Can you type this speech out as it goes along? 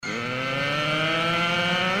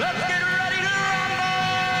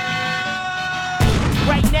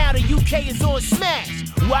UK is on smash.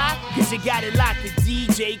 Why? Cause you got it locked to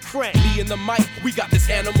DJ Crank. Me and the mic, we got this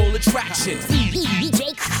animal attraction.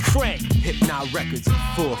 DJ Crank. HiPNOTT records in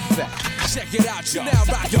full effect. Check it out, you now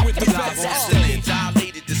rocking with the best. Excellent,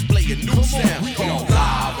 dilated display, a new sound. Come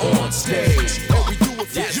live on stage. And we do it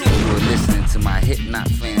for you. You're listening to my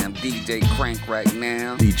HiPNOTT fam, DJ Crank right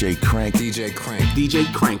now. DJ Crank. DJ Crank.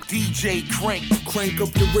 DJ Crank. DJ Crank. Crank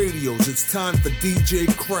up your radios, it's time for DJ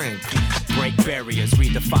Crank. Break barriers,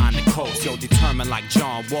 redefine the coast. Yo, determined like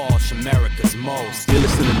John Walsh, America's most. You're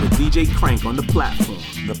listening to DJ Crank on the platform.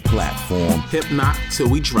 The platform. HiPNOTT till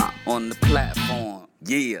we drop. On the platform,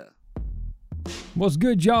 yeah. What's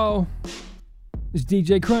good, y'all? It's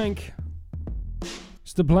DJ Crank.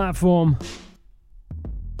 It's the platform.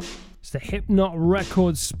 It's the HiPNOTT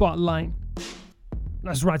Records Spotlight.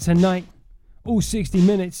 That's right, tonight, all 60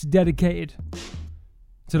 minutes dedicated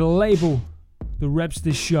to the label that reps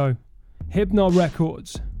this show, HiPNOTT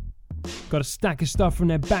Records. Got a stack of stuff from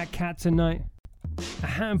their back cat tonight. A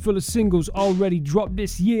handful of singles already dropped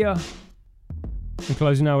this year. And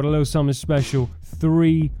closing out with a little something special,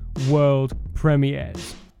 3 world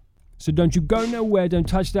premieres. So don't you go nowhere, don't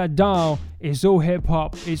touch that dial. It's all hip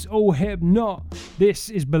hop, it's all HiPNOTT. This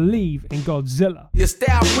is Believe in Godzilla. Your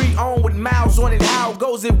style free on with miles on it. How it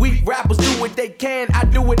goes it weak. Rappers do what they can, I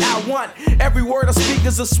do what I want. Every word I speak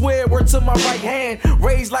is a swear word to my right hand.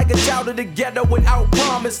 Raised like a child of the ghetto without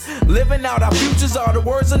promise. Living out our futures are the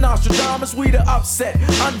words of Nostradamus. We the upset,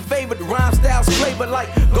 unfavored rhyme styles flavored like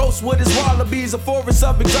ghosts with his wallabies. A forest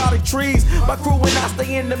of exotic trees. My crew and I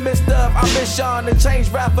stay in the midst of our mission to change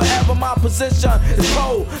rap forever. My position is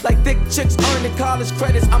bold like thick chicks earning college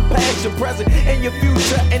credits. I'm past your present and your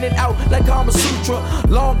future, in and out like Kama Sutra.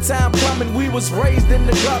 Long time coming, we was raised in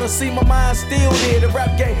the gutter. See my mind still there. The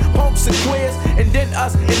rap game, punks and queers, and then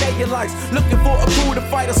us and they likes. Looking for a crew to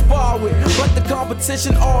fight or spar with, but the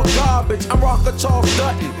competition all garbage. I'm Rocker Charles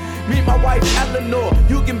Dutton. Meet my wife Eleanor.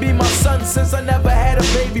 You can be my son since I never had a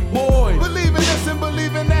baby boy. Believe in this and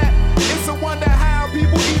believe in that. It's a wonder how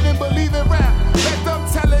people even believe in rap. Let them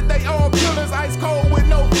tell it, they all killers. Ice cold with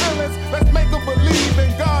no feelings. Let's make them believe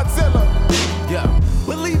in Godzilla. Yeah.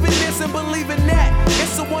 Believe in this and believe in that.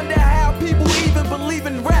 It's a wonder how people even believe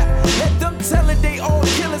in rap. Let them tell it, they all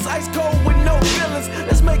killers. Ice cold with no feelings.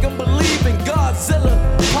 Let's make them believe in Godzilla.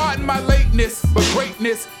 Pardon my lateness, but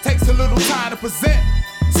greatness takes a little time to present.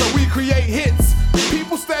 So we create hits.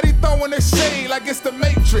 People steady throwing their shade like it's the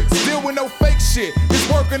Matrix. Deal with no fake shit. It's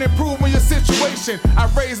working, improving your situation.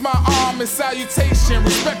 I raise my arm in salutation.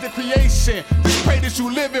 Respect the creation. Just pray that you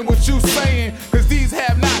live in what you saying. Cause these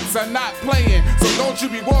have-nots are not playing. So don't you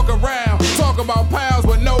be walking around talking about pounds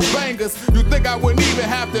with no bangers. You think I wouldn't even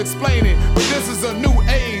have to explain it. But this is a new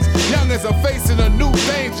age. Youngins are facing a new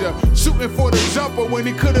danger. Shooting for the jumper when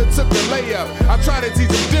he could've took the layup. I try to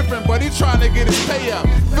teach him different, but he trying to get his pay up.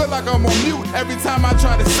 Feel like I'm on mute every time I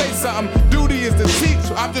try to say something. Duty is to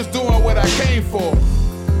teach. I'm just doing what I came for.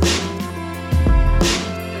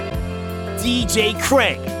 DJ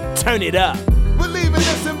Crank, turn it up. Believe in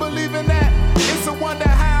this and believe in that. It's a wonder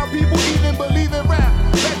how people even believe in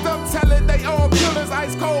rap. Let them tell it, they all killers.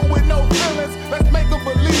 Ice cold with no feelings. Let's make them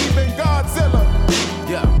believe in Godzilla.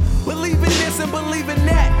 Yeah. Believe in this and believe in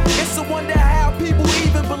that. It's a wonder how people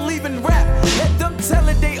even believe in rap. Let them tell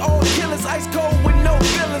it, they all killers. Ice cold with no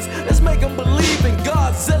feelings. Let's make them believe in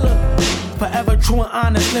Godzilla. Forever true and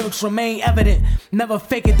honest, lyrics remain evident. Never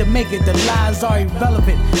fake it to make it, the lies are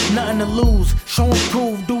irrelevant. Nothing to lose, show and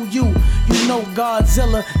prove, do you. You know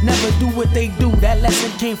Godzilla, never do what they do. That lesson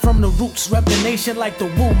came from the roots, rep the nation like the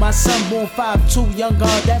woo. My son born 5'2", young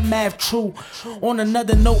God, that math true. On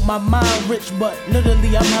another note, my mind rich, but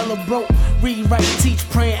literally I'm hella broke. Read, write, teach,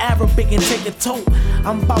 praying Arabic and take a tote.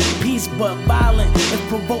 I'm about peace, but violent and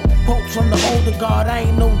provoke. Quotes from the older God, I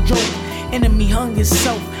ain't no joke. Enemy hung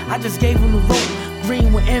himself, I just gave him the rope.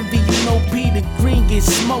 Green with envy, you know B, the green gets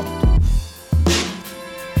smoked.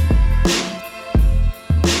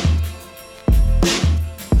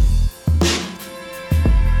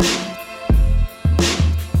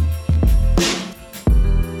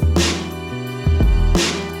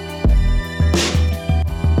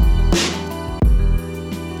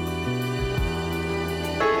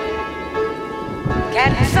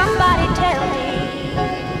 Can somebody tell me?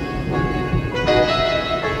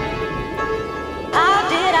 How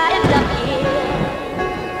did I end up here?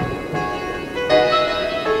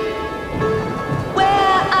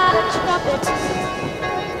 Where are the trumpets?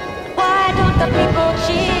 Why don't the people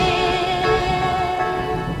cheer?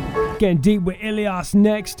 Getting deep with Ilias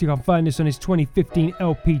next. You can find this on his 2015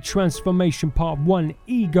 LP Transformation Part 1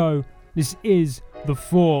 Ego. This is The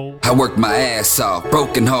Fall. I worked my ass off,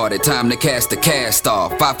 broken hearted, time to cast the cast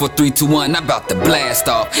off. 5, 4, 3, 2, 1, I'm about to blast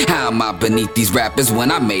off. How am I beneath these rappers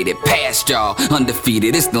when I made it past y'all?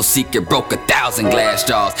 Undefeated, it's no secret, broke 1,000 glass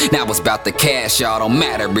jaws. Now it's about the cash, y'all. Don't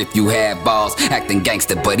matter if you have balls. Acting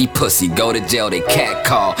gangster, but he pussy, go to jail, they cat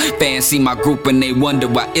call. Fans see my group and they wonder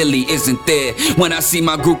why Illy isn't there. When I see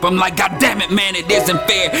my group, I'm like, God damn it, man, it isn't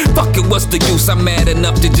fair. Fuck it, what's the use? I'm mad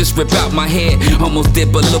enough to just rip out my head. Almost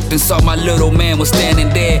did, but looked and saw my little man was standing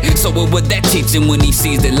there. So what would that teach him when he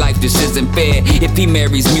sees that life just isn't fair? If he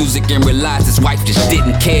marries music and realizes his wife just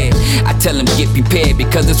didn't care, I tell him get prepared,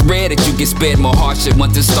 because it's rare that you get spared more hardship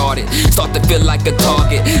once it started. Start to feel like a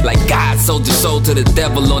target, like God sold your soul to the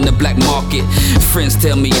devil on the black market. Friends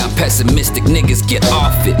tell me I'm pessimistic, niggas get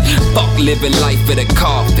off it. Fuck living life in a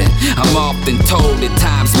coffin. I'm often told that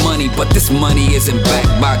time's money, but this money isn't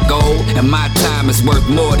backed by gold, and my time is worth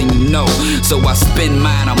more than you know. So I spend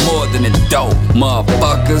mine on more than a dope.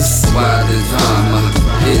 Motherfuckers, why the drama?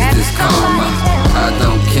 Is this karma? I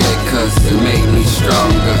don't care, cause it made me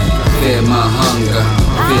stronger. Fear my hunger,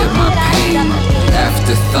 fear my pain.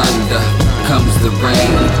 After thunder comes the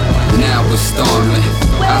rain. Now it's storming,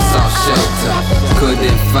 I sought shelter,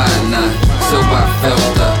 couldn't find none, so I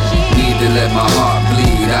felt the need to let my heart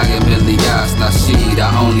bleed. I am Ilyas Nasheed,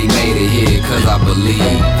 I only made it here cause I believe.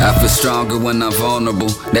 I feel stronger when I'm vulnerable,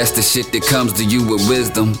 that's the shit that comes to you with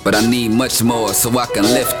wisdom. But I need much more so I can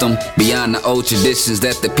lift them beyond the old traditions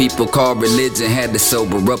that the people call religion. Had to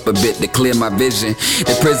sober up a bit to clear my vision.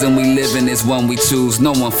 The prison we live in is one we choose,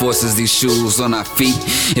 no one forces these shoes on our feet.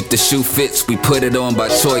 If the shoe fits, we put it on by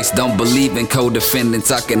choice. Don't believe in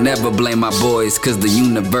co-defendants, I can never blame my boys, cause the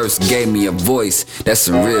universe gave me a voice. That's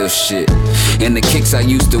some real shit. And the kicks I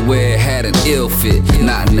used to wear had an ill fit,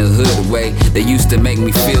 not in the hood way. They used to make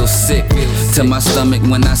me feel sick to my stomach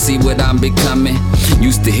when I see what I'm becoming.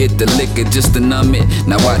 Used to hit the liquor just to numb it.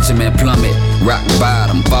 Now watch him and plummet, rock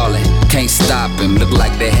bottom, falling. Can't stop him, look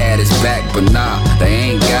like they had his back, but nah,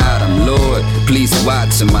 they ain't got him. Lord, please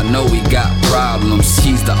watch him, I know he got problems.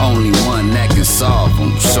 He's the only one that can solve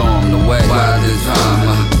them. Show him the way. Why the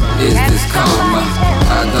drama? Is this karma?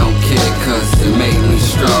 I don't care cause it made me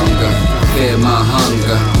stronger. Fear my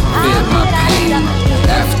hunger, fear my pain.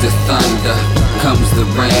 After thunder comes the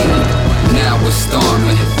rain. Now it's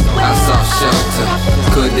storming, I sought shelter,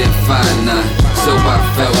 couldn't find none, so I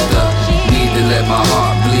felt the need to let my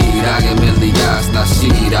heart bleed. I am Ilyas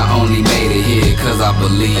Nasheed, I only made it here cause I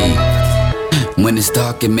believe. When it's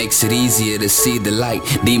dark, it makes it easier to see the light.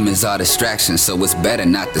 Demons are distractions, so it's better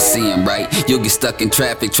not to see them right. You'll get stuck in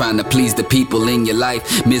traffic trying to please the people in your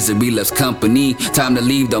life. Misery loves company, time to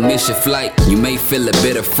leave, don't miss your flight. You may feel a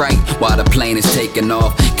bit of fright while the plane is taking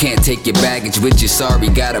off. Can't take your baggage with you, sorry,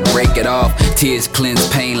 gotta break it off. Tears cleanse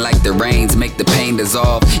pain like the rains, make the pain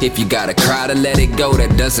dissolve. If you gotta cry to let it go,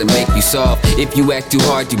 that doesn't make you soft. If you act too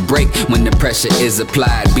hard, you break when the pressure is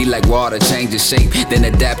applied. Be like water, change your shape, then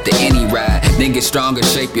adapt to any ride. Then get stronger,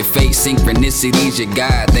 shape your fate, synchronicity's your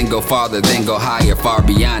guide. Then go farther, then go higher, far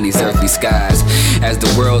beyond these earthly skies. As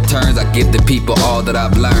the world turns, I give the people all that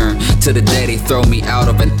I've learned. To the day they throw me out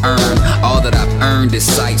of an urn. All that I've earned is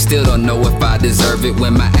sight, still don't know if I deserve it.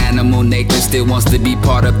 When my animal nature still wants to be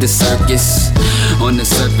part of the circus. On the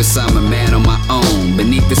surface, I'm a man on my own.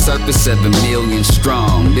 Beneath the surface, 7 million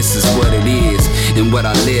strong. This is what it is, and what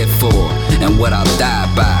I live for, and what I'll die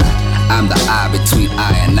by. I'm the I between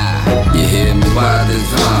I and I. You hear me? Why the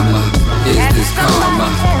drama? Is this karma?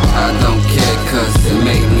 I don't care cause it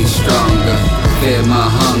made me stronger. Fear my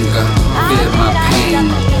hunger, fear my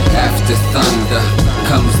pain. After thunder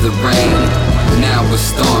comes the rain. Now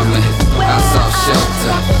it's storming, I sought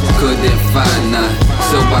shelter, couldn't find none,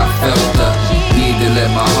 so I felt the need to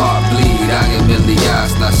let my heart bleed. I am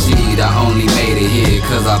Ilyas Nasheed, I only made it here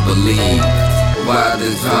cause I believe. Why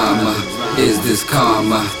the drama? Is this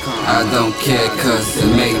karma? I don't care cause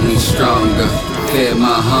it made me stronger. Fear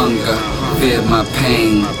my hunger, fear my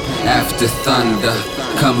pain. After thunder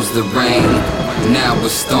comes the rain. Now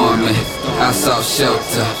it's storming, I sought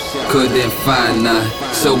shelter, couldn't find none,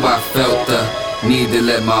 so I felt the need to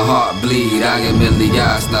let my heart bleed. I am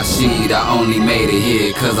Ilyas Nasheed, I only made it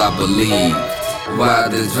here cause I believe. Why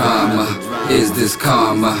the drama? Is this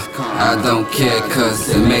karma? I don't care cause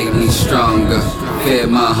it made me stronger. Fear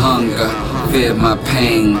my hunger, fear my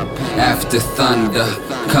pain. After thunder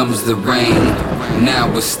comes the rain.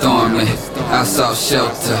 Now it's storming, I sought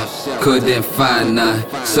shelter, couldn't find none,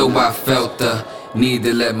 so I felt the need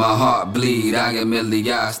to let my heart bleed. I am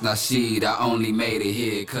Ilyas Nasheed, I only made it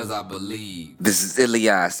here cause I believe. This is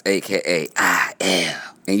Ilyas, aka I Am.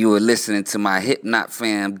 And you are listening to my HiPNOTT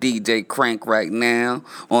fam, DJ Crank, right now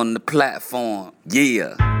on the platform.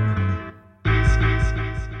 Yeah.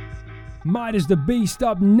 Might as the Beast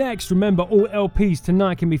up next. Remember, all LPs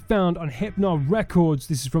tonight can be found on HiPNOTT Records.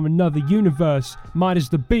 This is from another universe. Might as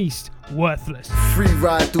the Beast, Worthless. Free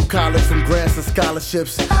ride through college from grants and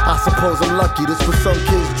scholarships. I suppose I'm lucky, this was some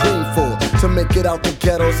kids' dream for. To make it out the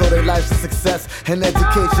ghetto so their life's a success. And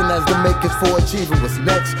education as the makers for achieving what's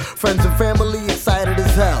next. Friends and family excited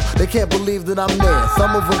as hell. They can't believe that I'm there.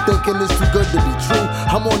 Some of them thinking it's too good to be true.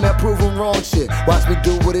 I'm on that prove 'em wrong shit. Watch me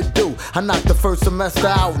do what it do. I knocked the first semester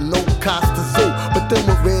out, no Costa Zoo. But then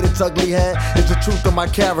what reared its ugly head is the truth of my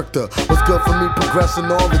character. What's good for me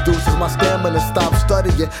progressing on reduces my stamina. Stop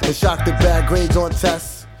studying and shocked at bad grades on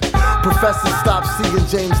tests. Professors stop seeing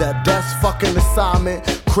James at desk. Fucking assignment,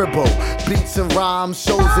 cribbo, beats and rhymes,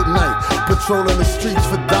 shows at night. Patrolling the streets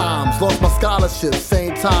for dimes. Lost my scholarship,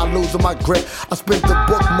 same time losing my grip. I spent the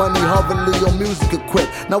book money heavily on music equip.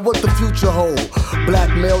 Now what the future hold?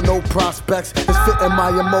 Blackmail, no prospects. It's fitting my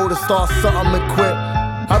MO to start something and quit.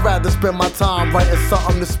 I'd rather spend my time writing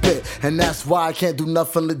something to spit. And that's why I can't do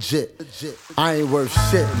nothing legit. I ain't worth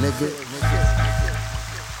shit, nigga.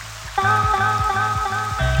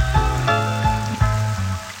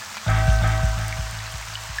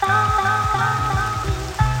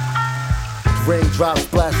 Raindrops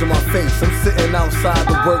splash in my face. I'm sitting outside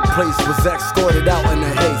the workplace, was escorted out in the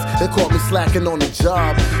haste. They caught me slacking on the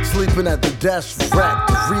job, sleeping at the desk, racked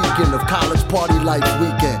the reeking of college party life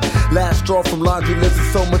weekend. Last straw from laundry list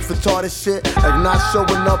is so much retarded shit, like not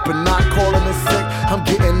showing up and not calling in sick. I'm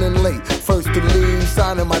getting in late, first to leave,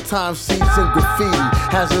 signing my time sheets in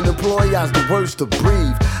graffiti. As an employee, I was the worst to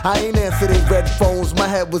breathe. I ain't answering red phones, my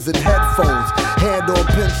head was in headphones. Hand on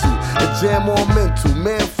pencil, a jam on mental.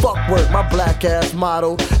 Man, fuck work, my black ass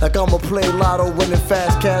motto. Like I'ma play lotto, winning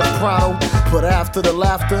fast cash pronto. But after the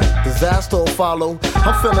laughter, disaster will follow.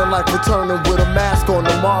 I'm feeling like returning with a mask on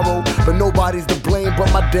tomorrow. But nobody's to blame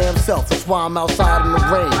but my damn self. That's why I'm outside in the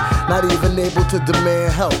rain, not even able to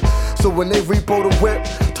demand help. So when they repo the whip,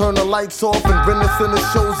 turn the lights off and Renaissance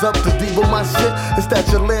shows up to deal with my shit, it's that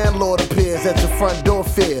your landlord appears at your front door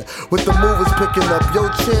fair with the movers picking up your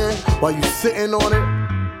chair while you sitting on it.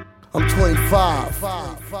 I'm 25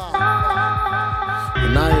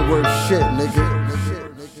 and I ain't worth shit, nigga.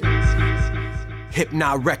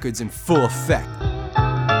 HiPNOTT Records in full effect.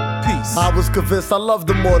 Peace. I was convinced I loved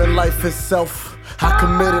her more than life itself. I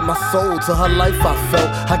committed my soul to her life I felt.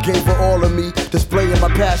 I gave her all of me, displaying my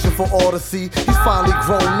passion for all to see. He's finally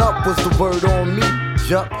grown up was the word on me.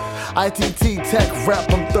 Yup, ITT tech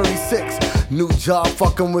rap, I'm 36. New job,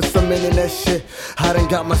 fucking with some internet shit. I done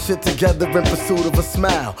got my shit together in pursuit of a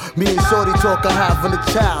smile. Me and Shorty talk of having a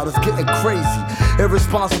child, it's getting crazy.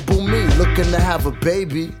 Irresponsible me, looking to have a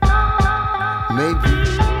baby. Maybe.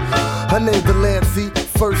 Her name Delancey,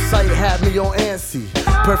 first sight had me on antsy.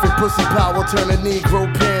 Perfect pussy power, turn a Negro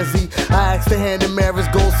pansy. I asked the hand in marriage,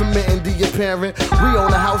 gold cementing the apparent. We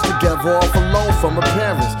own a house together, off a loan from her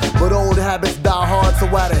parents. But old habits die hard, so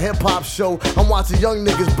at a hip-hop show, I'm watching young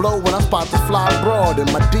niggas blow when I spot the fly broad.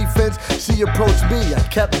 In my defense, she approached me, I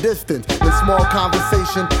kept distance. In small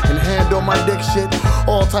conversation, and hand on my dick shit.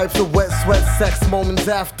 All types of wet sweat sex moments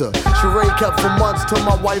after. Charade kept for months till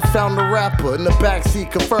my wife found the rapper in the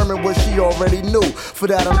backseat, confirming what she already knew. For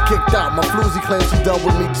that I'm kicked out, my floozy claims she done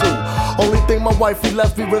with me too. Only thing my wifey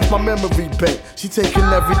left me with my memory bank. She taking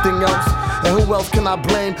everything else, and who else can I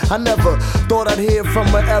blame? I never thought I'd hear from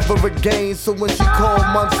her ever again. So when she called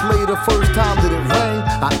months later, first time did it rain?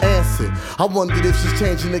 I answered. I wondered if she's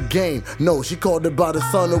changing the game. No, she called about a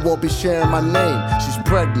son who won't be sharing my name. She's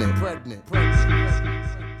pregnant.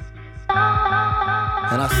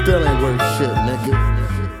 And I still ain't worth shit, nigga.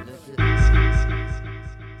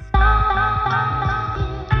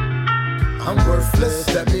 I'm worthless,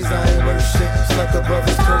 that means I ain't worth shit. It's like a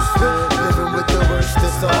brother's curse fit. Living with the worst,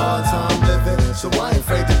 it's a hard time living. So I ain't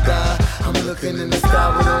afraid to die. I'm looking in the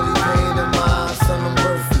sky with only pain in my eyes. Son, I'm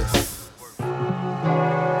worthless.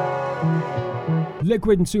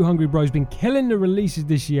 Liquid and Too Hungry Bro's been killing the releases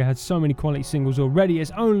this year. Had so many quality singles already.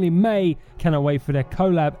 It's only May. Cannot wait for their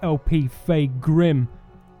collab LP, Fade Grim.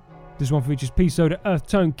 This one features P Soda, Earth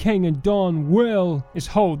Tone King, and Don Will. It's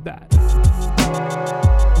Hold That.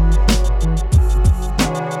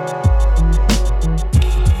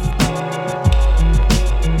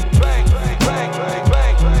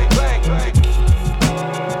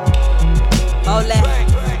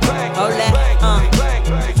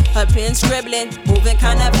 Her pen scribbling, moving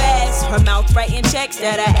kinda fast. Her mouth writing checks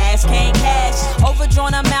that her ass can't cash.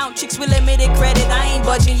 Overdrawn amount, chicks with limited credit. I ain't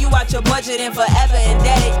budging you out your budget and forever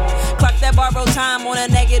indebted. Clock that borrowed time on a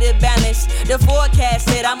negative balance. The forecast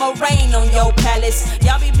said I'ma rain on your palace.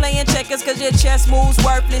 Y'all be playing checkers cause your chess moves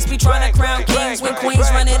worthless. Be trying to crown kings when queens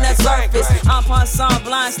running the surface. I'm passant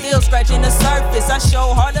blind, still scratching the surface. I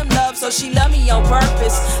show Harlem love, so she love me on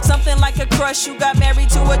purpose. Something like a crush, you got married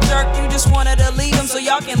to a jerk. You just wanted to leave him so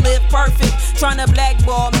y'all can live perfect. Trying to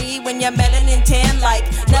blackball me when you're melanin tan like.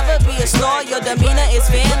 Never be a star, your demeanor is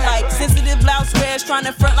fan like. Sensitive blouse wears, trying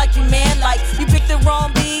to front like you man like. You picked the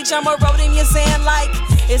wrong beach, I'm a road in your sand like.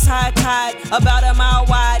 It's high tide, about a mile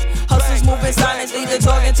wide. Hustlers moving silently, they're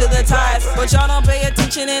talking to the tides. But y'all don't pay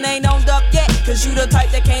attention and ain't owned up yet. Cause you the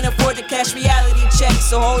type that can't afford to cash reality checks.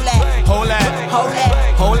 So hold that, hold that, hold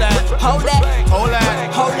that, hold that, hold that, hold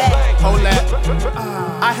that, hold that, hold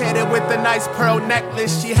that. I hit her with a nice pearl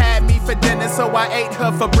necklace. She had me for dinner, so I ate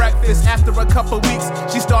her for breakfast. After a couple weeks,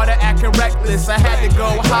 she started acting reckless. I had to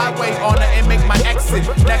go highway on her and make my exit.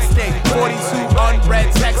 Next day, 42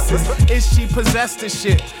 unread Texas. Is she possessed of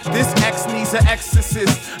shit? This ex needs an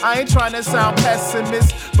exorcist. I ain't trying to sound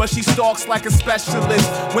pessimist, but she stalks like a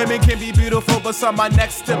specialist. Women can be beautiful, but some are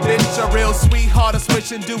next to bitch. A real sweetheart, a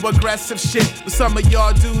switch and do aggressive shit. But some of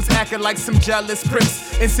y'all dudes acting like some jealous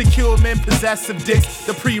pricks. Insecure men, possessive dicks.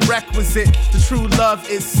 The prerequisite to true love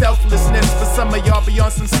is selflessness. But some of y'all be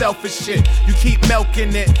on some selfish shit. You keep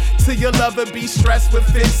milking it till your lover be stressed with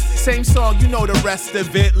fits. Same song, you know the rest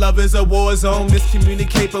of it. Love is a war zone.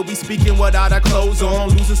 Miscommunicate, but we speaking without our clothes on.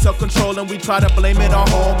 Losing self-control and we try to blame it on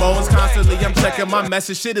hormones. Constantly I'm checking my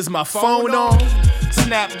message. Shit, is my phone on?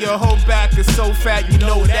 Snap, your whole back is so fat, you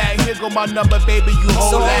know that. Here go my number, baby, you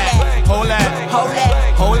hold so that. Hold that. Hold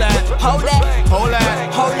that. Hold that. Hold that. Hold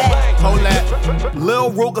that. Hold that. Hold that.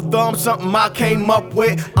 Lil rule of thumb, something I came up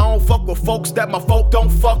with. I don't fuck with folks that my folk don't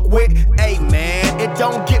fuck with. Hey man, it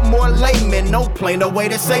don't get more layman. No plainer way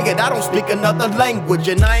to say it. I don't speak another language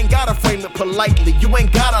and I ain't gotta frame it politely. You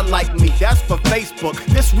ain't gotta like me, that's for Facebook.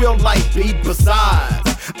 This real life be besides.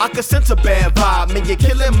 I can sense a bad vibe, man, you're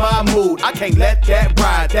killing my mood. I can't let that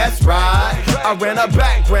ride, that's right. I ran a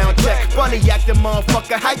background check, funny acting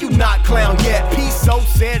motherfucker, how you not clown yet? P.So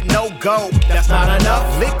said no go, that's not enough.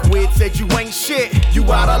 Liquid said you ain't shit, you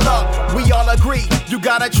out of luck. We all agree, you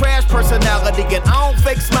got a trash personality and I don't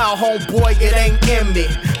fake smile, homeboy, it ain't in me.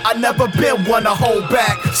 I never been one to hold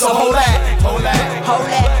back, so hold that. Hold that. Hold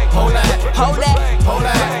that. Hold that. Hold that. Hold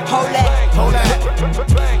that. Hold that. Hold that.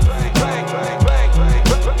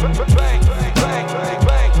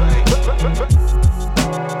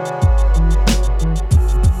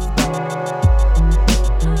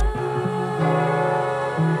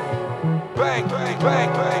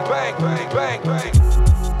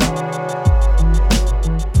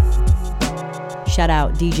 Shout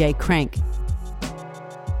out DJ Crank.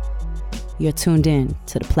 You're tuned in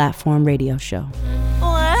to the Platform Radio Show.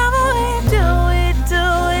 Whatever we do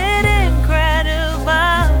it incredible.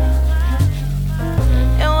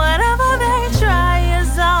 And whatever they try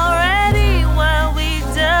is already what we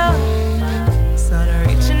do. So to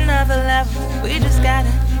reach another level, we just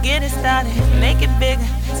gotta get it started, make it bigger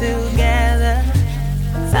together.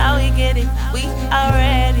 That's how we get it, we are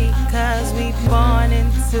ready, cause we born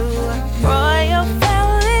into a royal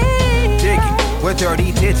family. Dig it. We're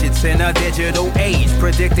 30 digits in a digital age,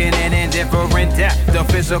 predicting an indifferent death. The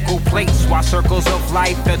physical plates, while circles of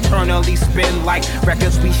life eternally spin like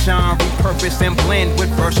records we shine, repurpose and blend with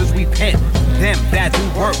verses we pen. Them that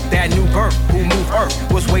do work, that new birth, who move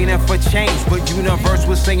earth, was waiting for change, but universe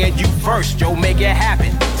was singing you first. Yo, make it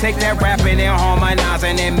happen. Take that rapping and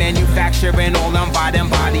harmonizing and manufacturing all embodied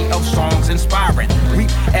body of songs inspiring.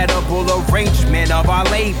 Reap edible arrangement of our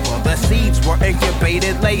labor. The seeds were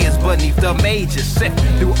incubated layers beneath the majors. Sift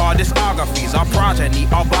through our discographies, our progeny,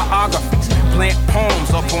 our biographies. Plant poems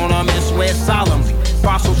upon them and swear solemnly.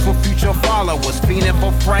 Fossils for future followers, fiending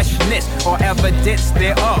for freshness or evidence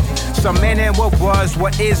thereof. Cementing what was,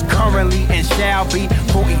 what is currently, and shall be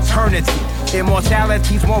for eternity.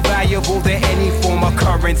 Immortality's more valuable than any form of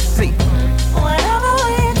currency. Whatever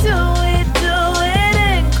we do it incredible.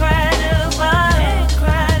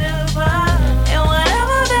 And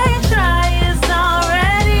whatever they try is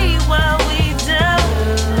already what we do.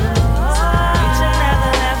 So reach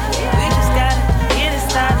another level, we just gotta get it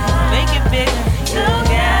started, make it bigger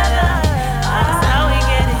together. That's how we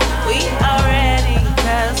get it, we are ready,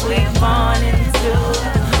 cause we born into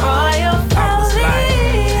royal family.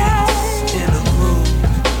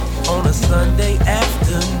 Sunday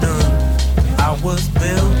afternoon, I was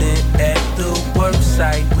building at the work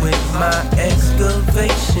site with my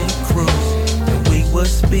excavation crews, and we were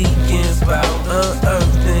speaking about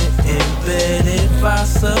unearthing embedded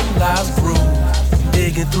fossilized grooves.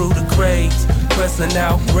 digging through the crates, pressing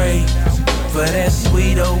out grapes for that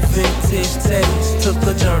sweet old vintage taste. Took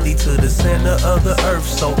a journey to the center of the earth,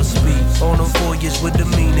 so to speak. On a voyage with the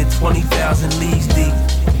meaning 20,000 leagues deep.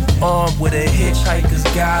 Armed with a hitchhiker's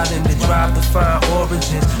guide and the drive to find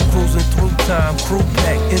origins. Cruising through time, crew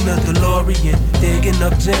pack in the DeLorean. Digging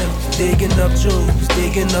up gems, digging up jewels,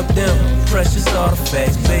 digging up them precious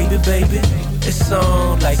artifacts. Baby, baby, it's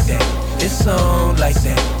on like that. It's on like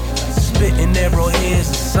that. Spitting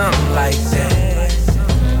arrowheads or something like that.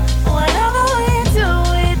 Whatever we do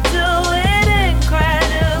it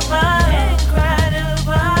incredible,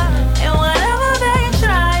 incredible. And whatever they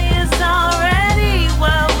try is already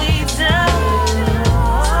what we do.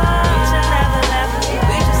 Reach another level,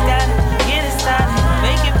 we just gotta get it started,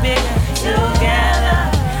 make it bigger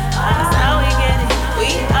together. That's how we get it, we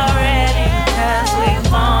already, cause we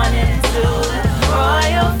born into the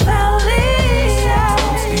royal family.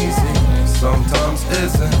 Sometimes easy, sometimes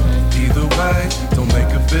isn't. Either way, don't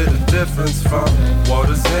make a bit of difference from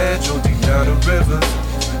water's edge or deep down the rivers.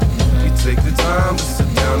 We take the time to sit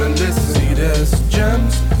down and listen. See, there's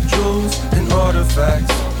gems, jewels, and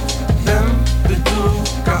artifacts. Them, the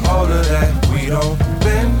do, got all of that. We don't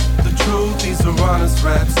bend the truth, these are honest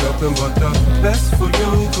raps. Nothing but the best for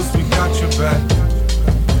you, cause we got your back.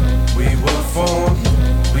 We were formed,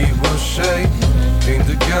 we were shaped. Came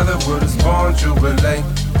together with this bond you relate.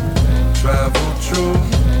 Travel true,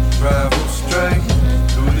 travel straight.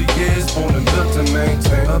 Through the years, born and built to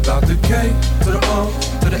maintain. About the K to the O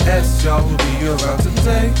to the S, y'all will be around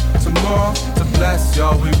today. Tomorrow to bless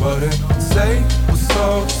y'all, we wouldn't say what's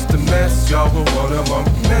so just a mess. Y'all were one among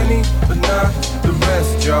many, but not the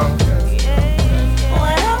rest, y'all.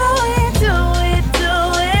 Whatever we do it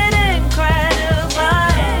incredible,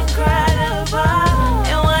 incredible.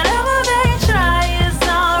 And whatever they try is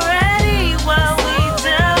already what we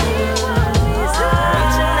do.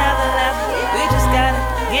 Reach another level, we just gotta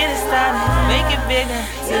get it started, make it bigger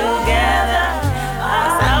together.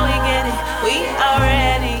 That's how we get it, we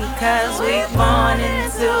already, cause we born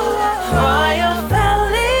into royal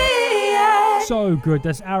family. Yeah. So good.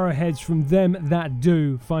 That's Arrowheads from Them That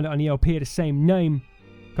Do. Find it on the LP of the same name.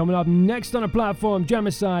 Coming up next on the platform,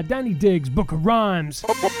 Jamicide, Danny Diggs, Book of Rhymes. A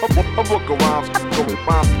book of rhymes,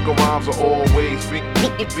 go rhymes are always be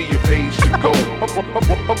your page to go. A book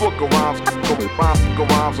of rhymes, go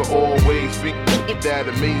rhymes are always be that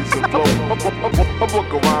amazing flow. A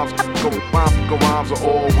book of rhymes, go rhymes are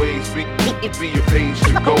always be your page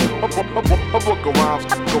to go. A book of rhymes,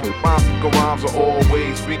 go rhymes are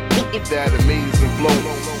always be that amazing flow.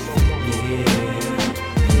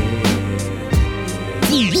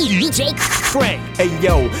 DeeJay Crank. Hey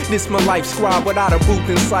yo, this my life scribe without a booth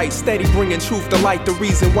in sight. Steady bringing truth to light, the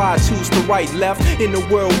reason why I choose to write. Left in the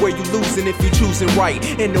world where you losing if you choosing right.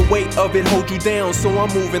 And the weight of it hold you down, so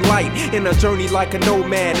I'm moving light. In a journey like a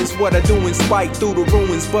nomad, is what I do in spite. Through the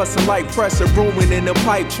ruins, busting like pressure, brewing in the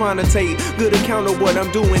pipe. Trying to take good account of what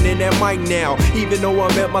I'm doing in that mic now. Even though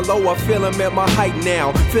I'm at my low, I feel I'm at my height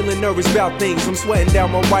now. Feeling nervous about things, I'm sweating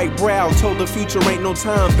down my right brow. Told the future ain't no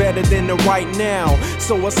time better than the right now.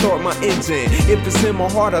 So I start my engine. If it's in my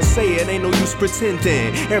heart, I say it, ain't no use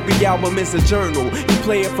pretending. Every album is a journal. You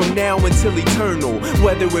play it from now until eternal.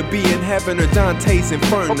 Whether it be in heaven or Dante's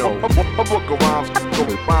Inferno. A book of rhymes,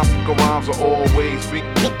 go rhymes are always be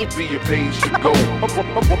your page to go. A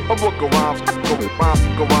book of rhymes,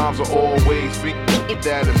 go rhymes are always be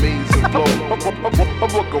that amazing flow. A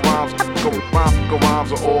book of rhymes, go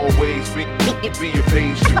rhymes are always be your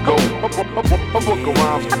page to go. A book of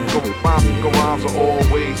rhymes, go rhymes are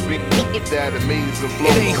always be that amazing flow.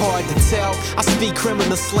 It ain't hard to tell. I speak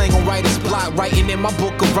criminal slang on writer's block, writing in my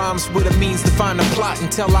book of rhymes with a means to find a plot and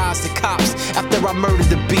tell lies to cops. After I murdered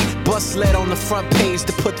the beat, bust lead on the front page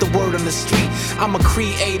to put the word on the street. I'm a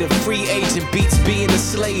creative, free agent, beats being a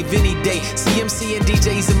slave any day. CMC and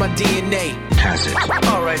DJs in my DNA.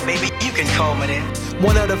 Alright, baby, you can call me then.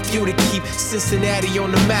 One of the few to keep Cincinnati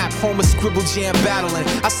on the map, home of Scribble Jam battling.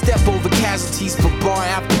 I step over casualties, but bar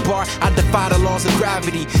after bar, I defy the laws of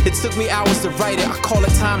gravity. It took me hours to write it, I call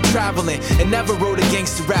it time traveling. And never wrote a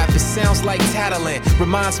gangster rap, it sounds like tattling.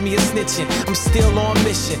 Reminds me of snitching, I'm still on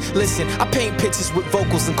mission. Listen, I paint pictures with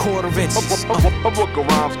vocals and quarter inches. A book of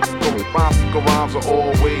rhymes, go rhymes are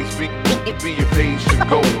always be your page to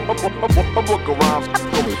go. A book of rhymes,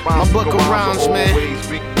 my book of rhymes, man.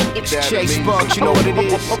 Chase Bucks, you know what it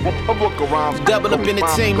is. Double Up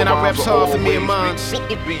Entertainment, I reps hard for me and mine.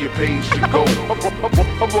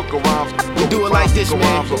 We do it like this,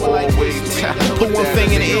 man. Put one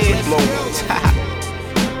thing in the air.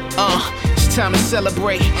 it's time to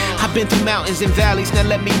celebrate. I've been through mountains and valleys, now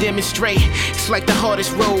let me demonstrate. It's like the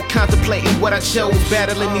hardest road, contemplating what I chose.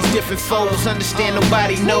 Battling these different foes, understand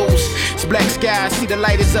nobody knows. It's black sky, see the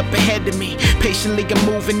light is up ahead of me. Patiently I'm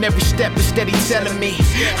moving, every step is steady telling me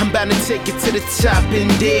I'm bound to take it to the top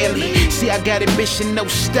and daily. See, I got ambition, no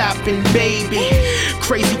stopping, baby.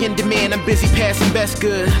 Crazy in demand, I'm busy passing best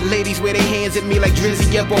good. Ladies wear their hands at me like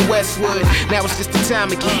Drizzy up on Westwood. Now it's just the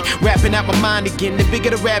time again, rapping out my mind again. The bigger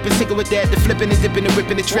the rapping, sicker with that. The flipping and dipping and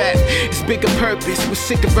ripping the trap. It's bigger purpose, with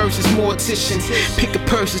sicker verses, morticians. Pick up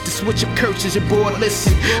purses to switch up curses, your board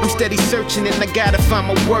listen. I'm steady searching and I gotta find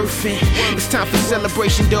my worth in. It's time for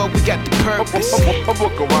celebration, dog, we got the purpose. A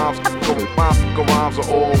book of rhymes, rhymes will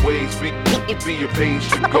always be your page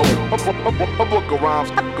to go. A book of rhymes,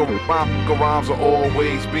 rhymes will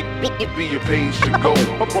always be your page to go.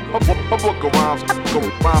 A book of rhymes,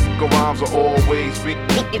 rhymes will always be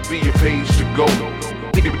your page to go.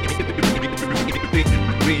 Be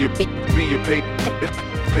your page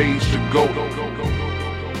to go.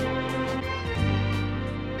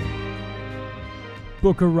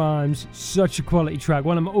 Book of Rhymes, such a quality track,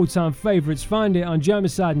 one of my all-time favourites. Find it on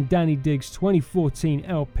Germicide and Danny Diggs' 2014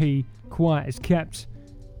 LP, Quiet as Kept,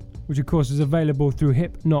 which of course is available through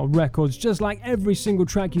HiPNOTT Records. Just like every single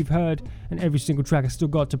track you've heard and every single track I still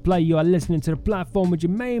got to play, you are listening to The Platform with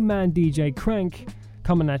your main man DJ Crank,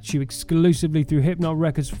 coming at you exclusively through HiPNOTT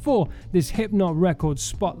Records for this HiPNOTT Records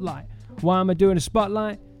Spotlight. Why am I doing a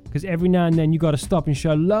spotlight? Because every now and then you got to stop and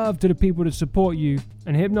show love to the people that support you.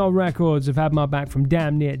 And HiPNOTT Records have had my back from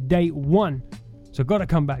damn near day one. So got to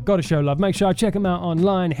come back, got to show love. Make sure I check them out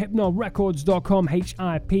online, HiPNOTTrecords.com,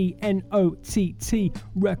 HiPNOTT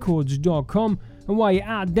records.com. And while you're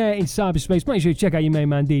out there in cyberspace, make sure you check out your main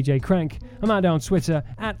man DJ Crank. I'm out there on Twitter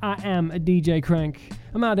at I am DJ Crank.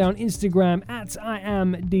 I'm out there on Instagram at I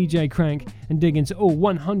am DJ Crank, and dig into all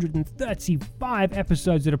 135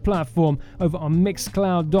 episodes of The Platform over on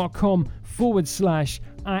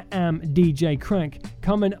mixcloud.com/I am DJ Crank.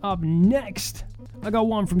 Coming up next, I got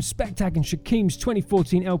one from Spectac and Shakeem's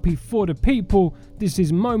 2014 LP For the People. This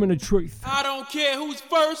is Moment of Truth. I don't care who's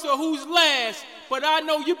first or who's last, but I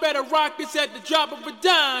know you better rock this at the drop of a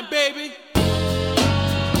dime, baby.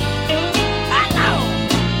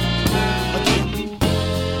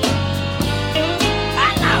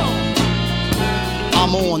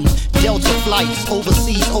 I'm on Delta flights,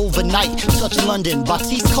 overseas overnight. Touch London,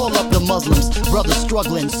 Batiste call up the Muslims. Brothers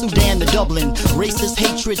struggling, Sudan to Dublin. Racist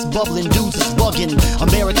hatreds bubbling, dudes is bugging.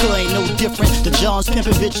 America ain't no different. The Johns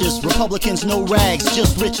pimping bitches. Republicans no rags,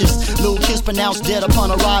 just riches. Little kids pronounced dead upon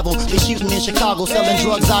arrival. They shooting in Chicago, selling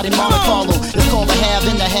drugs out in Monte Carlo. It's called the have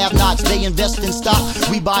and the have-nots. They invest in stock.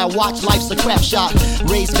 We buy a watch, life's a crap shot.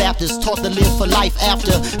 Raised Baptists, taught to live for life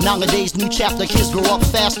after. Nowadays, new chapter, kids grow up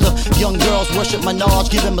faster. Young girls worship Minaj,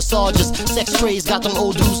 giving massages. Sex trades got them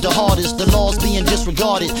old dudes the hardest. The laws being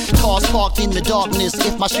disregarded. Cars parked in the darkness.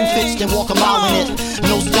 If my shoe fits, then walk a mile in it.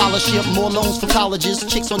 No scholarship, more loans for colleges.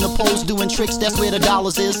 Chicks on the poles doing tricks, that's where the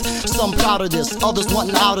dollars is. Some proud of this, others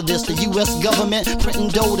wanting out of this. The US government printing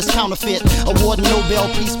dough that's counterfeit. Awarding Nobel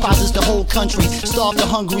Peace Prizes the whole country. Starve the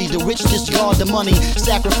hungry, the rich discard the money.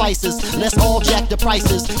 Sacrifices, let's all jack the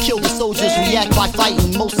prices. Kill the soldiers, react by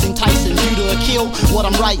fighting. Most enticing, due to a kill what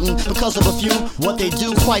I'm writing. Because of a few, what they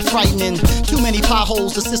do quite frightening. Too many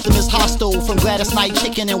potholes, the system is hostile. From Gladys Knight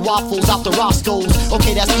chicken and waffles out the Roscoe's.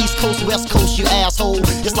 Okay, that's East Coast, West Coast, you asshole.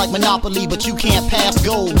 It's like Monopoly, but you can't pass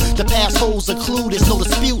go. The pass holds a clue, there's no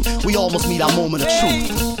dispute. We almost meet our moment of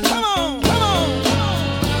truth. Come on, come on.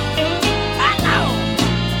 I know.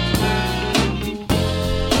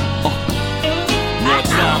 More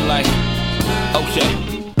time like, okay.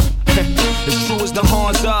 As true as the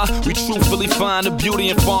horns are, we truthfully find the beauty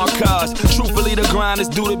in foreign cars. Truthfully, the grind is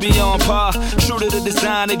due to be on par. True to the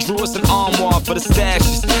design, they drew us an armoire for the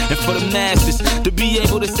stashes and for the masses to be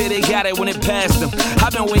able to say they got it when it passed them.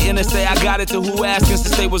 I've been waiting to say I got it to who asked since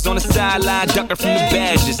they was on the sideline ducking from the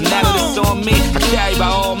badges. Now that it's on me, I carry by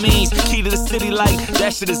all means. Key to the city light,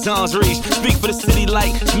 that shit is arm's reach. Speak for the city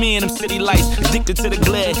light, it's me and them city lights. Addicted to the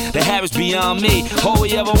glare, the habits beyond me. All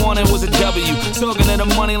we ever wanted was a W. Talking to the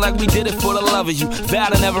money like we did it for the love of you. Vow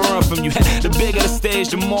to never run from you. The bigger the stage,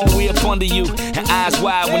 the more we up under you. And eyes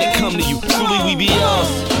wide when it come to you. Truly we be yours.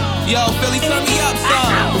 Yo, Philly, turn me up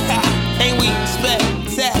some. Ain't we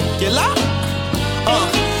spectacular?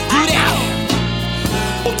 You there?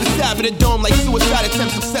 Off the 7 of the dome like suicide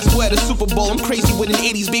attempt successful at a Super Bowl. I'm crazy with an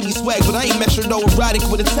 80s baby swag, but I ain't metro-erotic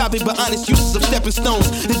with a topic, but honest uses of stepping stones.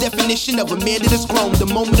 The definition of a man that is grown, the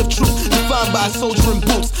moment of truth, defined by a soldier in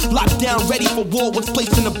boots. Locked down, ready for war, once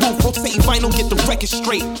placed in the booth. Rotating vinyl, get the record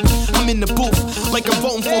straight. I'm in the booth, like I'm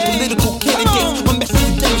voting for political candidates. My message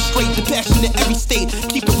to demonstrate the passion in every state.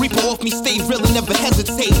 Keep the reaper off me, stay real and never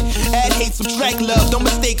hesitate. Add hate, subtract love, don't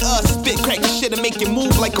mistake us. Spit, crack the shit and make it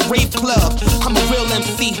move like a rave club. I'm a real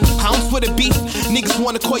MC, I don't Twitter beef. Niggas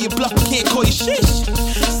wanna call you bluff, but can't call you shish.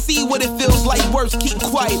 See what it feels like, words keep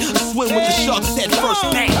quiet. I swim with the sharks head first,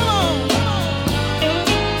 bang.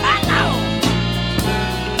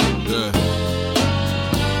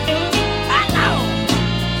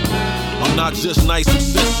 Not just nice and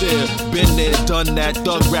sincere. Been there, done that.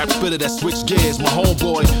 Thug rap spitter that switched gears. My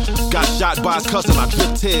homeboy got shot by his cousin. I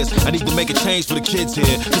drip tears. I need to make a change for the kids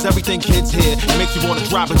here. Cause everything kids here, it makes you wanna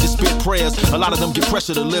drop and just spit prayers. A lot of them get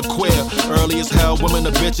pressure to live queer. Early as hell, women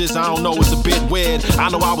are bitches. I don't know, it's a bit weird. I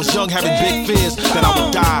know I was young having big fears that I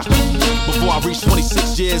would die before I reached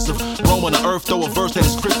 26 years of roaming the earth. Throw a verse that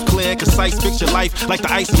is crisp, clear, concise. Picture life like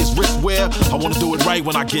the iciest wrist wear. I wanna do it right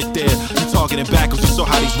when I get there. You talking it back cause you saw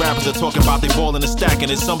how these rappers are talking about they ballin' and stacking,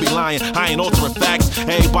 and some be lying. I ain't altering facts.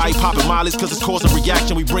 Everybody popping mollies cause it's causing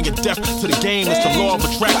reaction. We bringing death to the game. It's the law of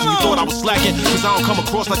attraction. You thought I was slacking cause I don't come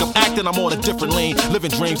across like I'm acting. I'm on a different lane.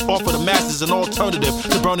 Living dreams, offer the masses an alternative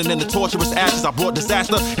to burning in the torturous ashes. I brought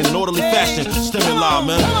disaster in an orderly fashion. Stimuli,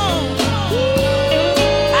 man.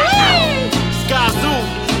 Skazoo,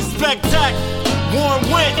 Spectac, Warren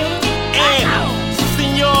Went, and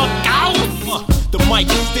Senor Gauss. The mic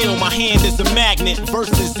is still, my hand is a magnet.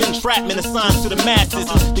 Verses, entrapment assigned to the masses.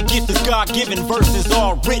 The gift is God-given, verses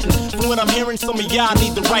all written. From what I'm hearing, some of y'all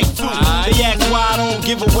need the right too. They ask why I don't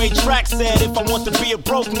give away tracks. Said if I want to be a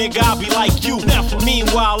broke nigga, I'll be like you.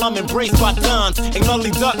 Meanwhile, I'm embraced by dons. Ain't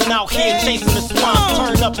ugly ducking out here chasing the swans.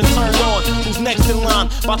 Turn up and turn on. Who's next in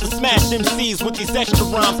line? About to smash MCs with these extra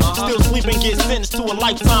rhymes. Still sleeping, get sentenced to a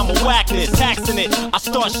lifetime of whackness. Taxing it, I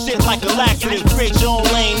start shit like a laxative. Create your own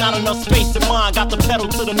lane, not enough space in mine. Got the pedal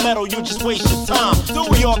to the metal, you just waste your time.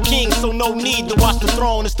 We are kings, so no need to watch the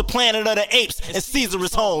throne. It's the planet of the apes, and Caesar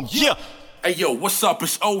is home. Yeah. Hey yo, what's up?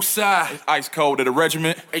 It's Osai. Ice Cold of the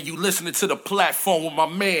Regiment. Hey, you listening to the platform with my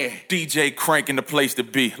man DeeJay Crank in the place to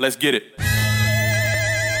be. Let's get it.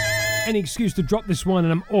 Any excuse to drop this one,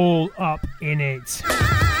 and I'm all up in it.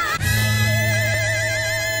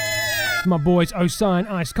 My boys Osai and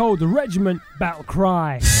Ice Cold, the Regiment Battle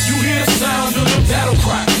Cry. You hear the sound of the battle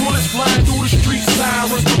cry. Bullets flying through the streets,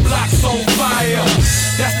 sirens, the blocks on fire.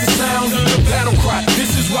 That's the sound of the battle cry.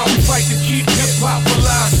 This is why we fight to keep hip-hop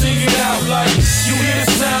alive. Sing it out like you hear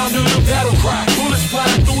the sound of the battle cry. Bullets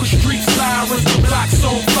flying through the streets, sirens, the blocks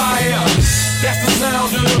on fire. That's the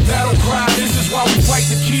sound of the battle cry. This is why we fight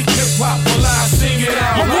to keep hip-hop alive. Sing it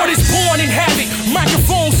out. My word is born in havoc.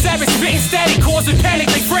 Microphone savage, spitting static, causing panic.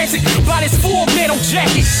 They frantic by this full metal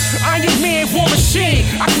jacket. Iron Man, war machine.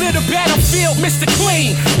 I clear the battlefield, Mr.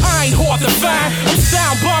 Clean. I ain't hard to find. I'm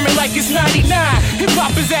sound bombing like it's 99.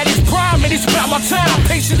 Hip-hop is at its prime, and it's about my time.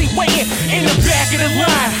 Patiently waiting in the back of the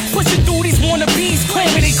line. Pushing through these wannabes,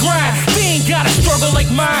 claiming they grind. They ain't got a struggle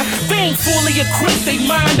like mine. They ain't fully equipped, they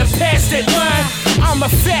mind to pass that line. I'm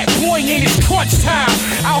a fat boy and it's crunch time.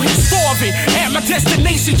 Out here starving, at my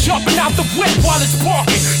destination, jumping out the whip while it's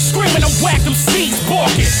parking. Screaming, I'm whack, them seeds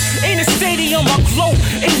barking. In the stadium, I glow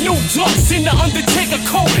in new ducks in the Undertaker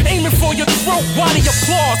coat. Aiming for your throat while the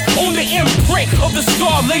applause on the imprint of the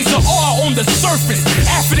star laser R on the surface.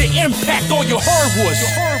 After the impact, all you heard was.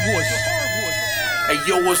 Hey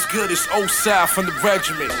yo, what's good? It's Osai from the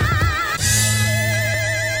Regiment.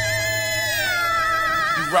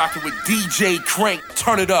 Rockin' with DeeJay Crank,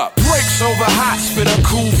 turn it up. Breaks over hot, spit a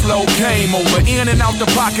cool flow, game over. In and out the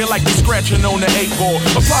pocket like the scratching on the 8-ball.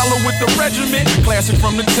 Apollo with the Regiment, classic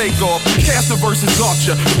from the takeoff. Cast the verses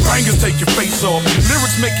archer, bangers take your face off.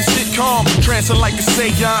 Lyrics make you sit calm, trancing like a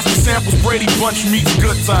seance. The samples Brady Bunch meets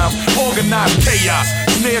good times. Organized chaos,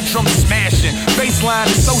 snare drum smashing. Bassline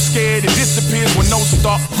is so scared it disappears when no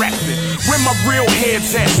start rapping. Where my real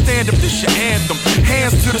head's at, stand up, this your anthem.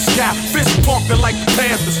 Hands to the sky, fist pumping like the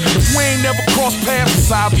Panthers. If we ain't never crossed paths,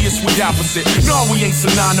 it's obvious we opposite. No, we ain't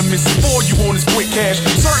synonymous. For you on this quick cash.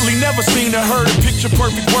 Certainly never seen or heard a picture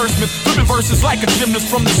perfect wordsmith. Flipping verses like a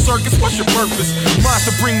gymnast from the circus. What's your purpose? Mine's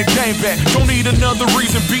to bring the game back. Don't need another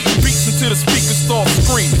reason. Beating beats until the speakers start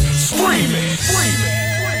screaming. Screaming. Screaming.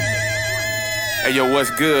 Hey yo,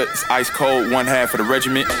 what's good? It's Ice Cold, one half of the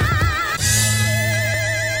Regiment.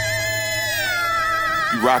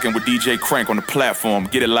 Rockin' with DeeJay Crank on the platform.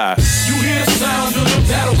 Get it live. You hear the sound of the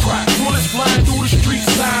battle cry. Bullets flying through the streets,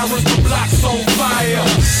 sirens, the blocks on fire.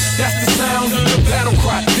 That's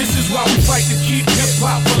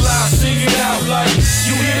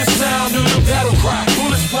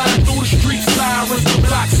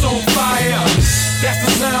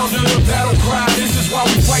cry. This is why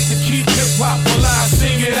we fight to keep hip-hop alive.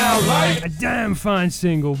 Sing it out like a damn fine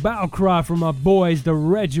single, Battle Cry from our boys, The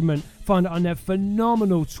Regiment. Find it on their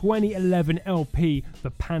phenomenal 2011 LP,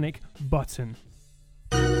 The Panic Button.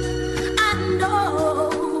 I know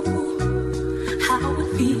how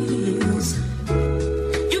it feels.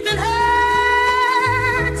 You've been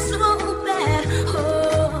hurt so bad,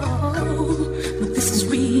 oh, but this is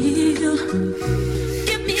real.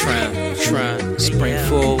 Give me Try, spring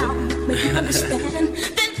forward.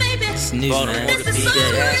 It's new, man.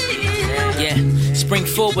 Yeah, spring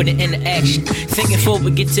forward and into action. Thinking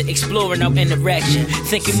forward, get to exploring our interaction.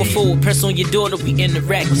 Thinking more forward, press on your daughter, we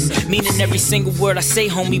interact. Meaning every single word I say,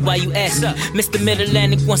 homie, why you ask? Mr.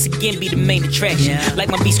 Mid-Atlantic once again be the main attraction. Like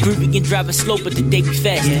my beats groovy and driving slow, but the day be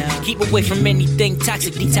fast. Keep away from anything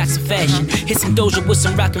toxic, detox and fashion. Hit some doja with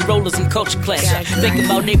some rock and rollers and culture clash. Think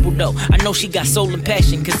about April though, I know she got soul and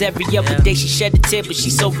passion. Cause every other day she shed a tear, but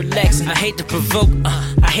she's so relaxed. I hate to provoke,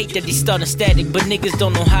 I hate that they starting static, but niggas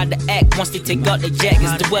don't know how to act once they take out their jackets.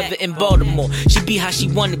 The weather in Baltimore, she be how she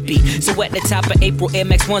wanna be. So at the top of April, Air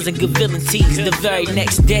Max 1s and good villain tees. The very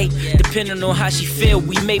next day, depending on how she feel,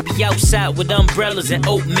 we may be outside with umbrellas and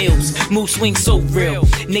oatmeals. Mood swing so real.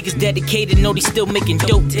 Niggas dedicated, know they still making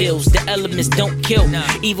dope deals. The elements don't kill.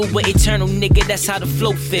 Even with eternal, nigga, that's how the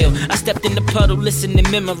flow feel. I stepped in the puddle, listen and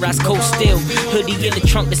memorize cold steel. Hoodie in the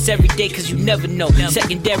trunk, that's every day, cause you never know.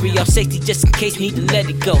 Secondary off safety, just in case, need to let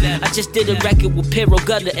it go. I just did a record with Pyro,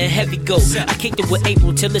 Gutter, and Heavy Gold. I kicked it with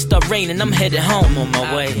April till it start raining, I'm headed home. I'm on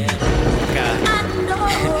my way.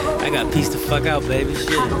 I got pieced the fuck out, baby. Shit.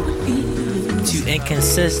 Too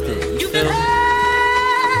inconsistent, you feel me?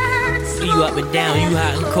 You up and down, you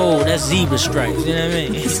hot and cold, that's zebra stripes, you know what I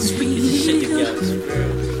mean? Shit together.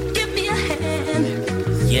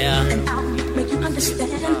 Yeah.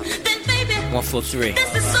 1, 4, 3.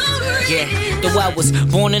 Yeah, though I was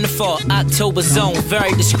born in the fall, October zone.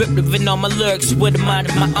 Very descriptive in all my lyrics with a mind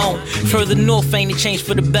of my own. Further north ain't a change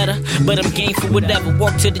for the better, but I'm game for whatever.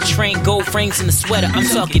 Walk to the train, gold frames in the sweater. I'm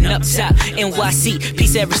talking up top, NYC.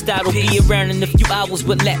 Peace Aristotle, be around in a few hours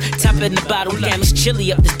with lap. Top in the bottle, damn it's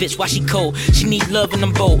chilly up this bitch, why she cold? She need love and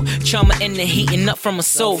I'm bold. Trauma in the heating up from her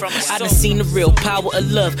soul. I done seen the real power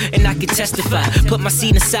of love, and I can testify. Put my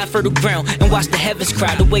seed inside fertile ground and watch the heavens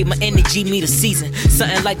cry. The way my energy meet a season,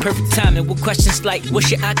 something like perfect timing. With questions like, what's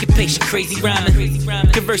your occupation? Crazy rhyming.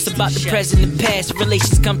 Converse about the present and past.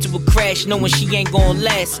 Relations come to a crash, knowing she ain't gon'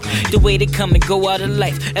 last. The way they come and go out of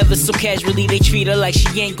life, ever so casually they treat her like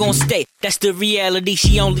she ain't gon' stay. That's the reality,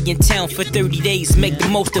 she only in town for 30 days. Make the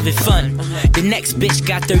most of it fun. The next bitch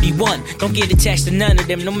got 31. Don't get attached to none of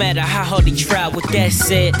them, no matter how hard they try. With that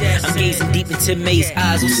said, I'm gazing deep into May's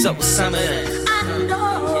eyes. What's up with some of that?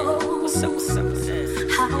 What's up with some of that?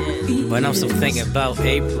 But I'm still thinking about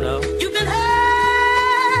April though. You've been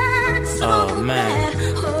hurt so man.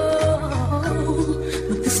 bad, oh,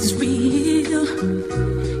 but this is real.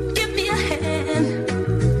 Give me a hand,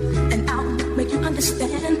 and I'll make you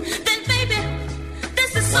understand. Then baby,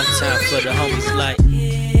 this is one so time real. for the homies like,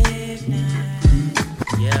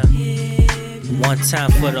 yeah. One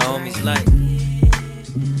time for the homies like.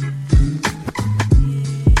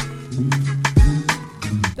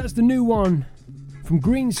 That's the new one from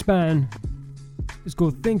Greenspan. It's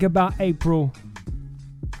called Think About April.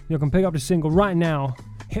 You can pick up the single right now.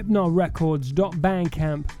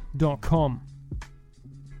 HiPNOTTrecords.bandcamp.com.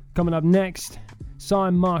 Coming up next, Cy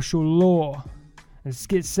Marshall Law and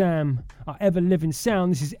Skid Sam, our ever-living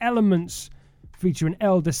sound. This is Elements featuring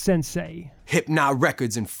Elder Sensei. HiPNOTT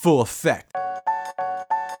Records in full effect.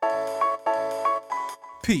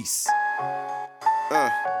 Peace.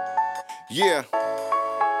 Yeah.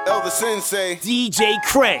 Elder Sensei. DJ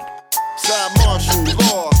Crank. Cy Marshall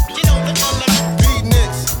Law.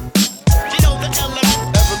 Beatniks.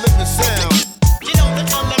 Ever-living sound.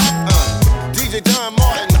 DJ Don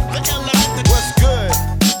Martin. What's good?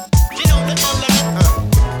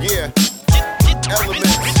 Yeah.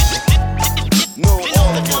 Elements. Know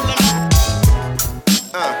all of them.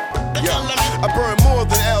 Yeah. I burn more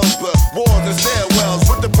than L's, but walls and stairwells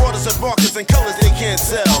with the broadest of markers and colors they can't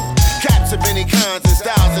sell. Caps of any kinds and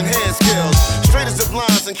styles and hand skills. Straightest of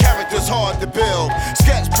lines and characters hard to build.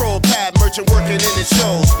 Sketch pro pad merchant working in its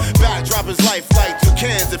shows. Backdrop is life like two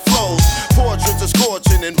cans it flows. Portraits are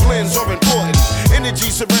scorching and blends are important. Energy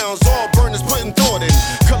surrounds all burners putting thought in.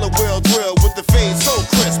 Color wheel drill with the fade so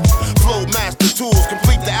crisp. Flow master tools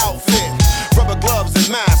complete the outfit. Rubber gloves and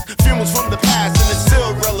masks. Fumes from the past and it's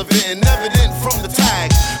still relevant and evident from the tag.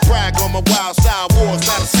 Brag on my wild style wars,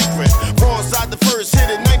 not a secret. Raw inside the first hit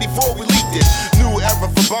in 94 we leaked it. New era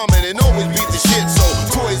for bombing and always beat the shit. So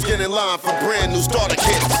toys get in line for brand new starter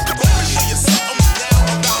kits.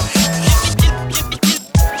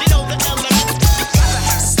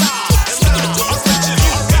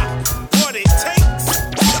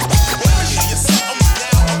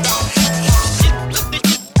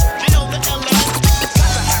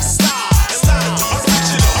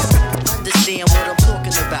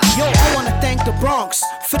 Bronx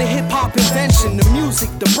for the hip-hop invention. The music,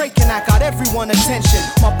 the breaking act got everyone attention.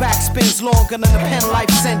 My back spins longer than a pen life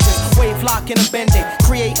sentence. Wave locking and bending,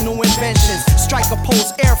 create new inventions. Strike a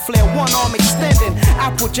pose, air flare, one arm extending.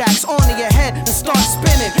 Apple jacks onto your head and start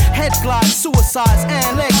spinning. Head glides, suicides,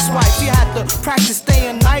 and leg swipes. You had to practice day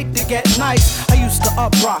and night to get nice. I used to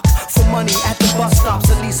up rock for money at the bus stops.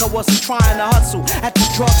 At least I wasn't trying to hustle at the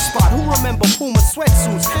drug spot. Who remember Puma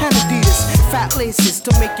sweatsuits and Adidas? Fat laces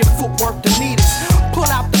to make your footwork the neatest. Pull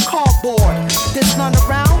out the cardboard, there's none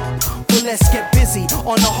around? Well, let's get busy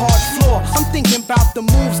on the hard floor. I'm thinking about the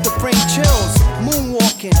moves to bring chills.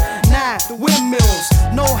 Moonwalking, the windmills.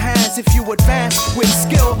 No hands if you advance with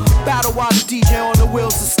skill. Battle while the DJ on the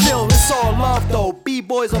wheels is still. It's all love though.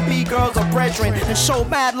 B-boys and B-girls are brethren. And show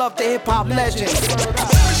mad love to hip-hop legends.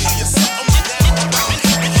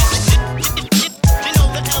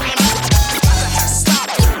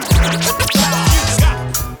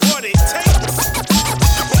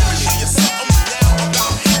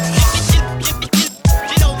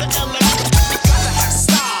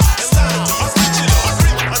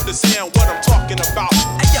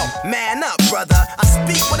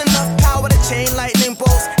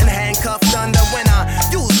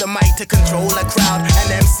 To control a crowd,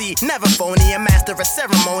 an MC, never phony, a master of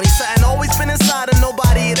ceremony. Something always been inside of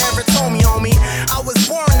nobody had ever told me, homie. I was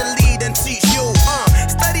born to lead and teach you.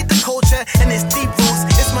 Studied the culture and its deep roots.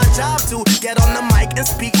 It's my job to get on the mic and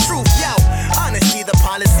speak truth. Yo, honesty, the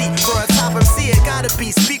policy for a top MC. It gotta be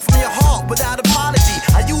speak from your heart without apology.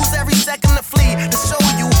 I use every second to flee to show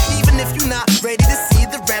you, even if you're not ready to see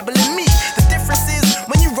the rebel in me. The difference is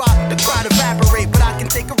when you rock, the crowd evaporate, but I can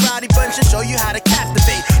take a rowdy bunch and show you how to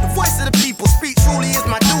captivate. Voice of the people, speak truly is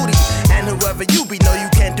my duty. And whoever you be, know you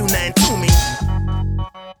can't do nothing to me.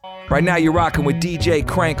 Right now you're rocking with DJ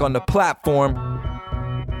Crank on the platform.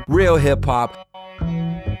 Real hip hop,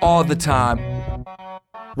 all the time,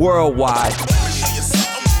 worldwide.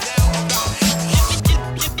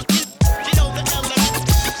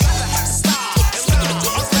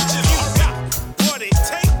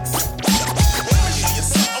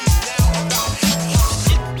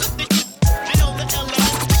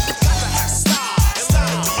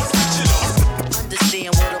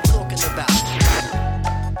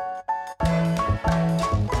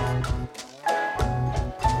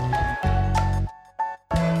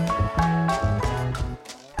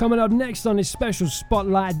 Coming up next on this special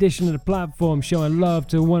spotlight edition of the platform, showing love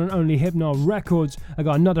to one and only HiPNOTT Records, I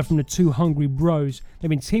got another from the Two Hungry Bros. They've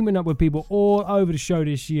been teaming up with people all over the show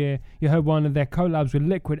this year. You heard one of their collabs with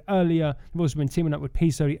Liquid earlier. They've also been teaming up with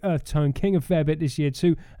Piso, the Earth Tone King a fair bit this year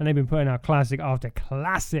too, and they've been putting out classic after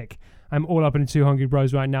classic. I'm all up in the Two Hungry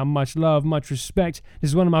Bros right now. Much love, much respect. This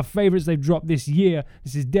is one of my favorites they've dropped this year.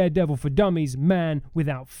 This is Daredevil for Dummies, Man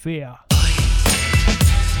Without Fear.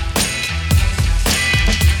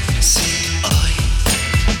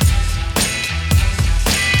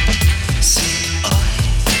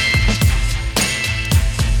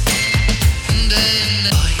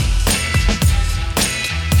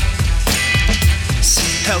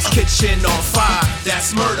 Hell's Kitchen on fire,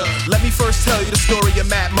 that's murder. Let me first tell you the story of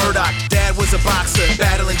Matt Murdock. Dad was a boxer,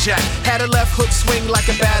 battling Jack. Had a left hook swing like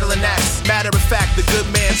a battling axe. Matter of fact, the good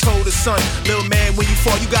man told his son, little man, when you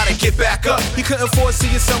fall, you gotta get back up. He couldn't foresee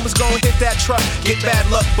his son was gonna hit that truck. Get bad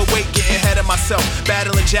luck, but wait, getting ahead of myself.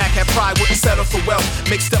 Battling Jack had pride, wouldn't settle for wealth.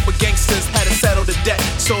 Mixed up with gangsters, had to settle the debt.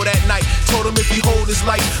 So that night, told him if he hold his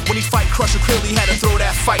life, when he fight Crusher, clearly had to throw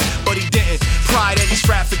that fight. But he didn't. Pride and he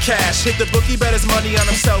strapped for cash. Hit the book, he bet his money on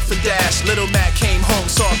himself and dash. Little Matt came home,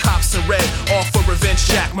 saw cops in red. All for revenge,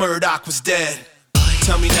 Jack Murdock was dead.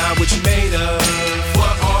 Tell me now what you made of.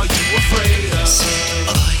 What are you afraid of?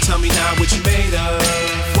 Tell me now what you made of.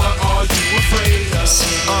 What are you afraid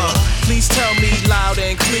of? Please tell me loud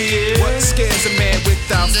and clear. What scares a man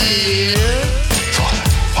without fear? Father,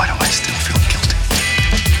 why do I still feel guilty?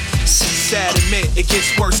 Sad admit, it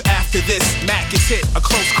gets worse after this. Mac gets hit, a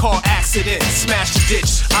close car accident. Smashed a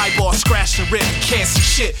ditch, eyeball scratched and ripped. Can't see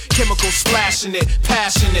shit, chemicals splashing it.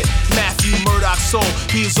 Passionate, Matthew Murdock's soul.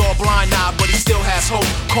 He's all blind now, but he still has hope.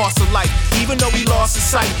 Cost of life, even though he lost his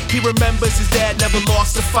sight. He remembers his dad never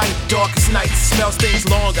lost a fight. Darkest night, smells things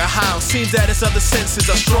longer. How? Seems that his other senses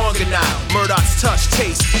are stronger now. Murdock's touch,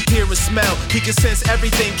 taste, hear and smell. He can sense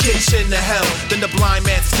everything, kitchen to hell. Then the blind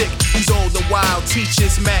man's stick, he's old and wild.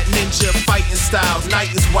 Teaches Matt ninja fighting styles.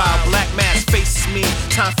 Night is wild, black mask faces me.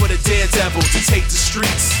 Time for the daredevil to take the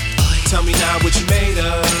streets. Tell me now what you made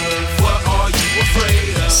of. What are you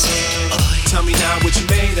afraid of? Tell me now what you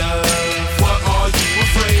made of. What are you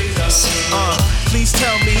afraid of? Please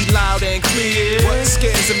tell me loud and clear. What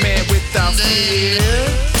scares a man without fear?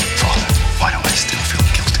 Father, why do I still feel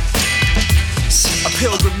guilty?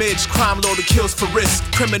 pilgrimage, crime lord who kills for risk.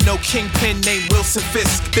 Criminal kingpin named Wilson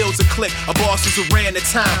Fisk. Builds a clique of bosses who ran the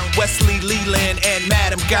town. Wesley Leland and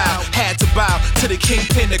Madam Guile had to bow to the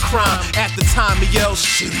kingpin of crime. At the time he yelled,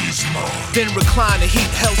 "She's mine." Then recline to heat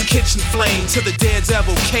Hell's Kitchen flame. Till the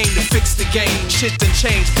daredevil came to fix the game. Shit done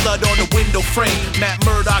changed, blood on the window frame. Matt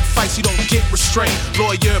Murdock fights, you don't get restrained.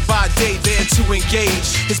 Lawyer by day, there to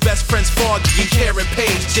engage. His best friends Foggy and Karen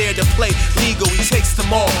Page. Dare to play legal, he takes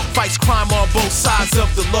them all. Fights crime on both sides of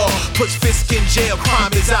the law. Puts Fisk in jail,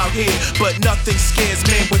 crime is out here. But nothing scares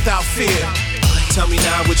men without fear. Tell me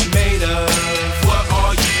now what you made of. What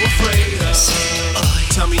are you afraid of?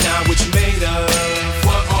 Tell me now what you made of.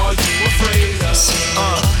 What are you afraid of?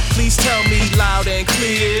 Please tell me loud and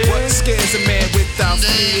clear. What scares a man without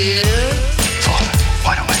fear? Father,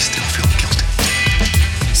 why do I still feel guilty?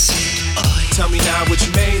 Tell me now what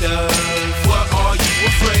you made of. What are you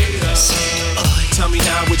afraid of? Tell me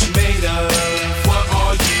now what you made of. What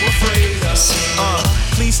are you afraid of?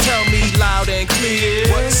 Please tell me loud and clear.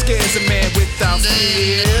 What scares a man without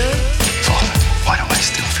fear? Father, why do I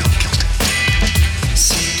still feel guilty?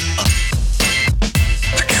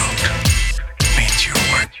 The guilt means your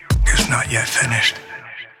work is not yet finished.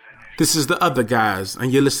 This is the other guys,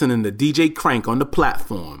 and you're listening to DJ Crank on the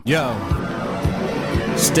platform. Yo,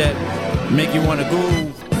 step, make you wanna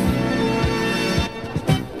groove.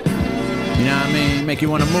 You know what I mean? Make you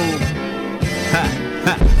wanna move. Ha,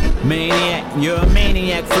 ha. Maniac, you're a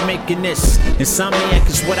maniac for making this. Insomniac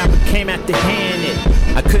is what I became after hearing it.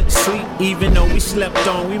 I couldn't sleep even though we slept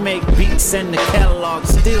on. We make beats and the catalog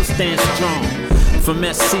still stands strong. From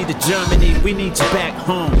SC to Germany, we need you back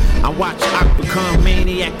home. I watch Ock become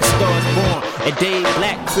maniac and stars born. At Dave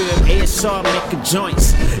Black crib, ASR making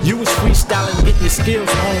joints. You was freestyling, getting your skills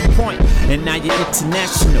on point. And now you're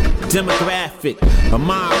international, demographic. A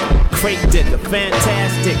mob, crate digger,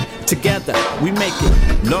 fantastic. Together, we make it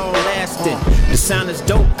long lasting. The sound is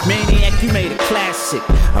dope, maniac, you made a classic.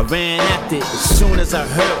 I ran after it as soon as I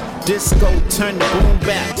heard disco turn the boom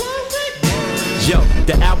back. Yo,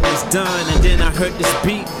 the album was done and then I heard this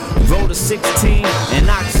beat. Wrote a 16 and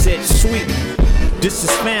I said, sweet. This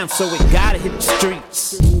is fam, so it gotta hit the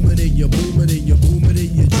streets. Boom it in your, boom it in your, boom it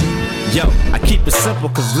in your G. Yo, I keep it simple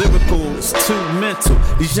cause lyrical is too mental.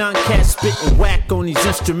 These young cats spitting whack on these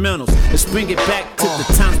instrumentals. Let's bring it back to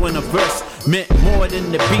the times when a verse meant more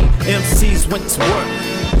than the beat. MCs went to work.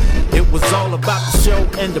 It was all about the show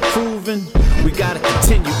and the proving. We gotta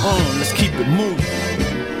continue on, let's keep it moving.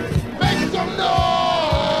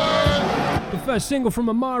 The first single from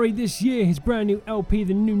Amari this year, his brand new LP,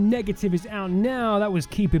 The New Negative, is out now. That was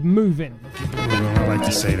Keep It Moving. I like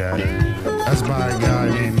to say that. That's by a guy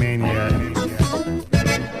named Maniac.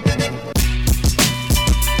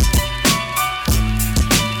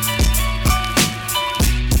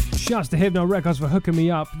 Shouts to HiPNOTT Records for hooking me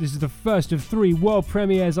up. This is the first of 3 world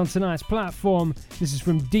premieres on tonight's platform. This is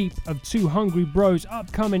from Deep of Two Hungry Bros'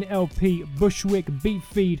 upcoming LP, Bushwick Beat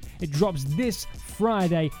Feed. It drops this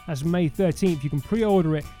Friday, that's May 13th. You can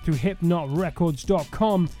pre-order it through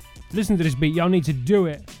HiPNOTTRecords.com. Listen to this beat, y'all need to do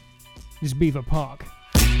it. This is Beaver Park.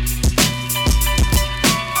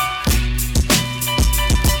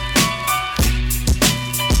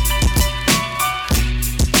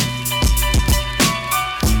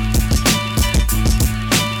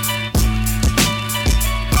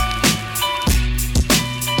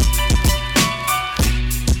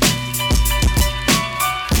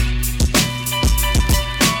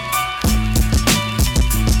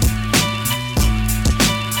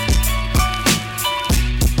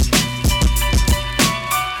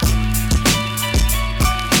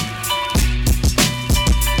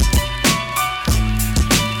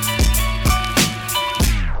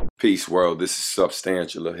 Peace world, this is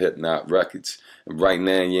Substantial of HiPNOTT Records, and right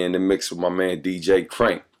now you're in the mix with my man DJ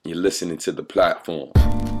Crank. You're listening to The Platform.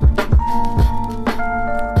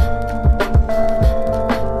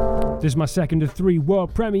 This is my second of 3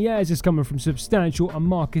 world premieres. It's coming from Substantial and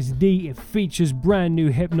Marcus D. It features brand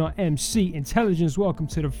new HiPNOTT MC Intelligence. Welcome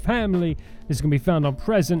to the family. This is going to be found on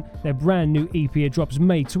Present, their brand new EP. It drops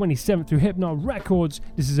May 27th through HiPNOTT Records.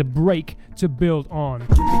 This is a break to build on.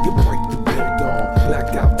 Give me a break to build on.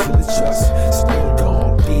 Black out till it's just still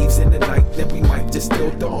dawn. Thieves in the night, then we might just still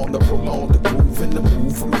dawn. To prolong the groove and the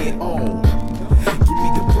move from here on. Give me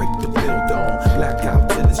a break to build on. black out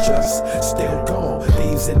till it's just still gone.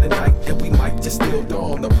 Thieves in the night and we might just still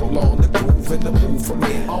dawn. The prolong the groove and the move from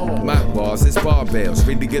here on. My boss is barbells,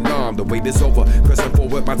 ready to get armed. The wait is over, pressing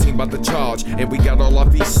forward, my team about to charge. And we got all our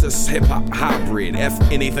visas, hip-hop hybrid. F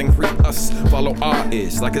anything, free us, follow our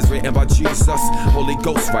is like it's written by Jesus. Holy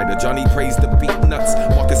Ghost Rider, Johnny praised the beat nuts.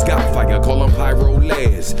 Marcus Godfire, call him Pyro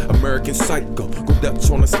Les. American Psycho, go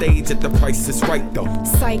Dutch on the stage at the price is right though.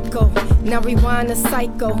 Psycho, now rewind the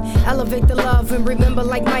psycho. Elevate the love and remember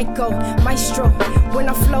like Michael. Maestro, when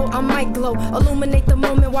I flow, I might glow. Illuminate the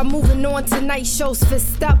moment while moving on to night shows.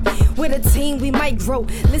 Fist up, with a team we might grow.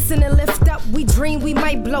 Listen and lift up, we dream we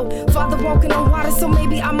might blow. Father walking on water, so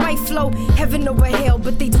maybe I might flow. Heaven over hell,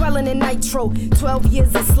 but they dwelling in nitro. 12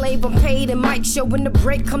 years a slave, I'm paid and mic show. When the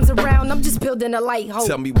break comes around, I'm just building a light hope.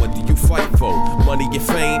 Tell me, what do you fight for? Money and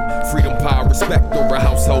fame, freedom, power, respect, or a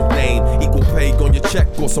household name? Equal pay on your check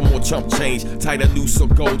or some more chump change. Tighter, loose, or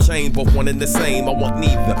gold chain, both one and the same. I want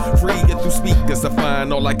neither. Free it through speakers to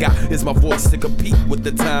find. All I got is my voice to compete with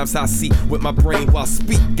the times I see. With my brain while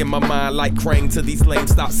speaking my mind like Krang to these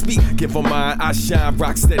lames. Stop speak, give them mine. I shine,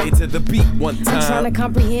 rock steady to the beat one time. I'm trying to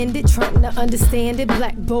comprehend it, trying to understand it.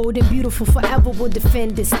 Black, bold, and beautiful, forever will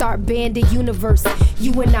defend it. Start banding universe.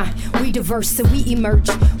 You and I, we diverse and we emerge.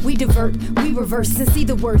 We divert, we reverse and see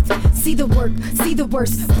the worth. See the work, see the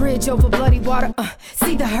worst. Bridge over bloody water,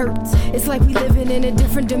 see the hurt. It's like we living in a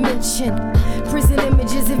different dimension. Prison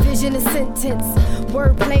images, envision a sentence.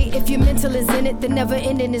 Wordplay, if your mental is in it, the never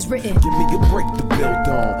ending is written. Give me a break to build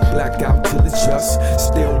on. Black out till it's just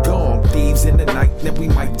still gone. Thieves in the night, then we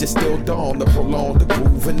might just still dawn. The prolong the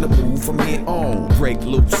groove and the move from here on. Break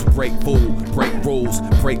loose, break fool, break rules,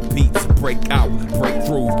 break beats, break out, break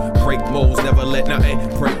through, break molds, never let nothing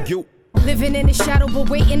break you. Living in the shadow, but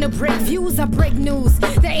waiting to break views. I break news.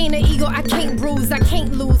 There ain't an ego I can't bruise. I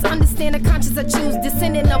can't lose. Understand the conscience I choose.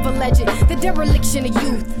 Descendant of a legend. The dereliction of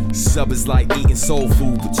youth. Sub is like eating soul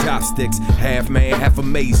food with chopsticks. Half man, half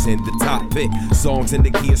amazing. The top pick. Songs in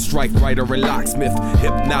the key of strike writer and locksmith.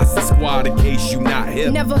 HiPNOTT squad in case you not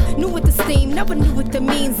hip. Never knew what the steam. Never knew what the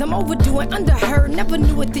means. I'm overdoing under her. Never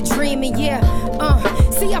knew what the dream. And yeah,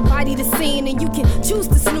 see I body the scene. And you can choose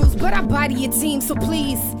to snooze, but I body your team. So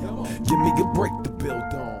please. Give me a break to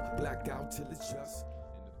build on. Black out till it's just.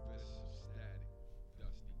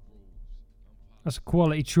 That's a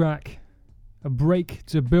quality track. A break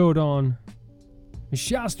to build on. And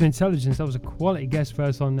shouts to Intelligence. That was a quality guest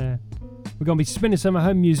verse on there. We're going to be spinning some of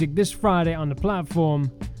her music this Friday on the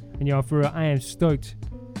platform. And y'all, for I am stoked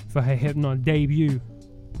for her HiPNOTT debut.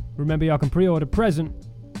 Remember, y'all can pre-order present.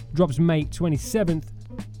 Drops May 27th.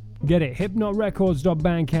 Get it.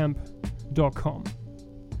 HiPNOTTRecords.bandcamp.com.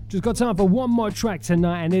 Just got time for one more track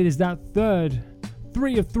tonight, and it is that third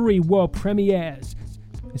 3 of 3 world premieres.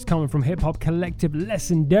 It's coming from hip hop collective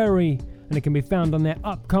Legendary, and it can be found on their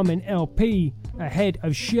upcoming LP, Ahead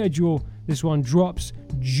of Schedule. This one drops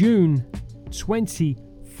June 24th.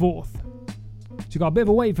 So you got a bit of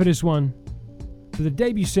a wait for this one. For the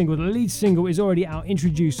debut single, the lead single is already out,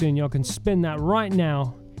 Introducing. Y'all can spin that right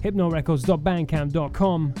now,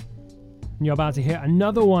 HiPNOTTRecords.bandcamp.com. And you're about to hear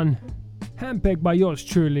another one, handpicked by yours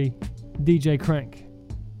truly, DJ Crank.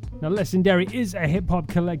 Now, Legendary is a hip-hop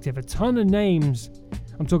collective, a ton of names.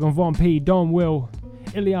 I'm talking Von P, Don Will,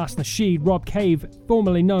 Ilyas Nasheed, Rob Cave,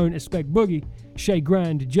 formerly known as Spec Boogie, Shay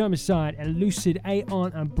Grand, Germicide, Elucid,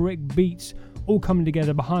 Aon, and Brick Beats, all coming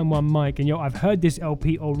together behind one mic. And yo, I've heard this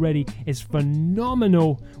LP already. It's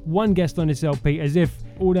phenomenal. One guest on this LP, as if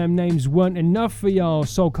all them names weren't enough for y'all.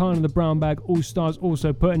 Soul Khan of the Brown Bag All Stars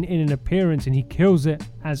also putting in an appearance, and he kills it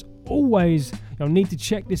as always. Y'all need to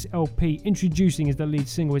check this LP. Introducing is the lead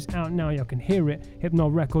single. It's out now. Y'all can hear it.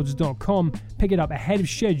 HiPNOTTRecords.com. Pick it up ahead of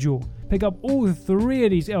schedule. Pick up all 3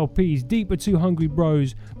 of these LPs. Deeper 2 Hungry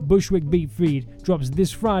Bros, Bushwick Beat Feed drops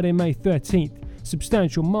this Friday, May 13th.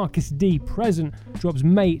 Substantial Marcus D Present drops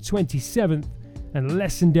May 27th. And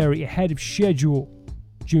Legendary ahead of schedule,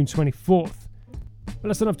 June 24th. But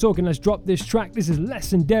that's enough talking. Let's drop this track. This is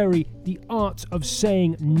Legendary, The Art of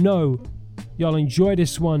Saying No. Y'all enjoy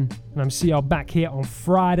this one, and I'm see y'all back here on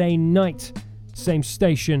Friday night. Same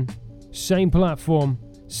station, same platform,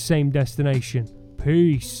 same destination.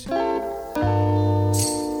 Peace. Hey,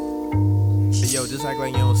 yo, just act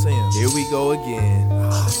like you don't see him. Here we go again.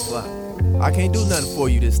 Fuck. I can't do nothing for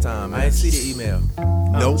you this time, man. I ain't see the email.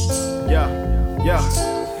 Nope. Yeah.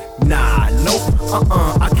 Nah, nope,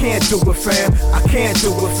 I can't do it, fam. I can't do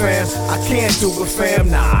it, fam. I can't do it, fam.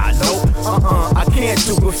 Nah, nope, I can't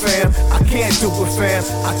do it, fam. I can't do it, fam.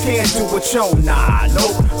 I can't do it, yo. Nah,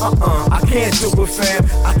 nope, I can't do it, fam.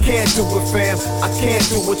 I can't do it, fam. I can't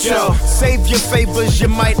do it, yo. Save your favors, you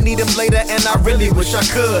might need them later, and I really wish I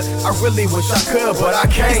could. I really wish I could, but I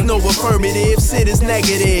can't. It's no affirmative, shit is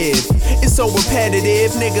negative. It's so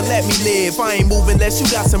repetitive, nigga, let me live. I ain't moving unless you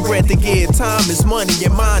got some bread to give. Time is money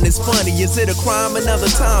and mine is funny. Is it a crime? Another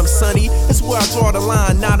time, sonny. It's where I draw the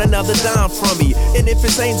line, not another dime from me. And if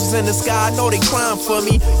it's angels in the sky, I know they climb for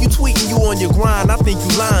me. You tweeting, you on your grind, I think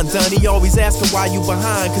you lying, Dunny. Always asking why you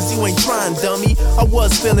behind, cause you ain't trying, dummy. I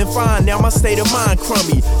was feeling fine, now my state of mind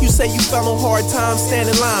crummy. You say you fell on hard times, stand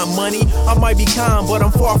in line, money. I might be kind, but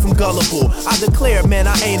I'm far from gullible. I declare, man,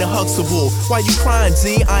 I ain't a Huxtable. Why you crying,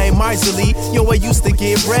 G? I ain't miserly. Yo, I used to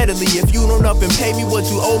give readily. If you don't up and pay me what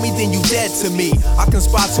you owe me, then you dead to me. I can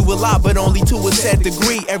spot you a lot, but only to a set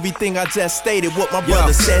degree. Everything I just stated, what my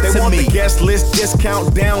brother said to me. They want the guest list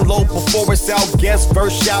discount, download before it's out. Guest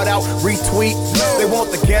first, shout out, retweet. They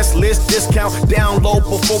want the guest list discount, download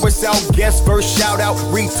before it's out. Guest first, shout out,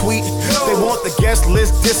 retweet. They want the guest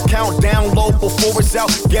list discount, download before it's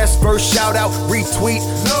out. Guest first, shout out, retweet.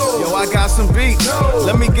 Yo, I got some beats.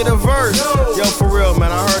 Let me get a verse. Yo, for real,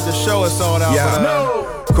 man, I heard the show is sold out.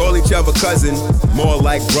 Call each other cousin, more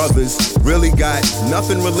like brothers. Really got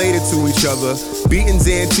nothing related to each other. Beatings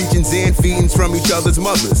and teachings and feedings from each other's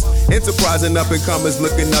mothers. Enterprising up and comers,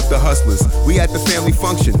 looking up the hustlers. We at the family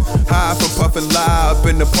function, high from puffing lie up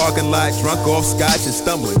in the parking lot, drunk off scotch and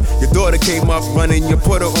stumbling. Your daughter came up running, you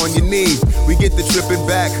put her on your knee. We get the tripping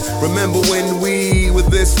back. Remember when we were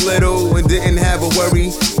this little and didn't have a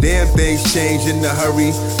worry? Damn, things change in a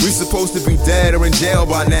hurry. We supposed to be dead or in jail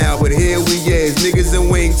by now, but here we is, niggas in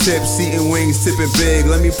wingtips, eating wings, tipping big.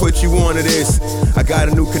 Let me put you on to this. I got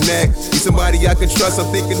a new connect. Need somebody I can trust.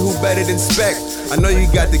 I'm thinking who better than Spec. I know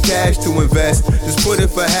you got the cash to invest. Just put in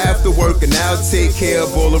for half the work and I'll take care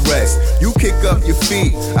of all the rest. You kick up your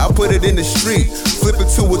feet, I'll put it in the street. Flip it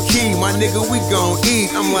to a key, my nigga, we gon' eat.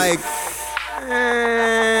 I'm like,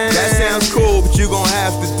 that sounds cool, but you gon'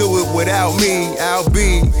 have to do it without me. I'll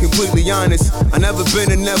be completely honest. I never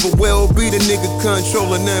been and never will be the nigga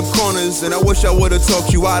controlling them corners. And I wish I would've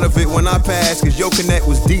talked you out of it when I passed, cause your connect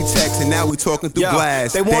was D-Tex and now we talking through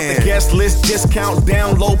glass. They want the guest list discount,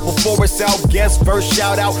 download before it's out. Guest first,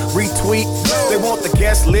 shout out, retweet. They want the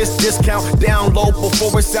guest list discount, download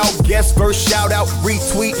before it's out. Guest first, shout out,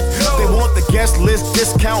 retweet. They want the guest list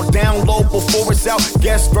discount, download before it's out.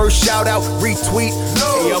 Guest first, shout out, retweet.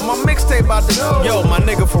 Hey, yo, my mixtape about to yo, my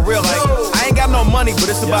nigga, for real, like, I ain't got no money, but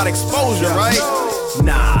it's about exposure, right?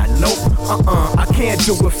 Nah, nope, I can't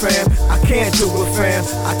do it, fam. I can't do it, fam.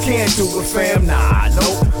 I can't do it, fam. Nah,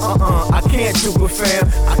 nope, I can't do it, fam.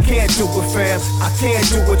 I can't do it, fam. I can't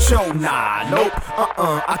do it, yo. Nah, nope,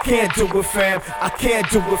 I can't do it, fam. I can't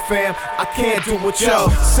do it, fam. I can't do it, yo.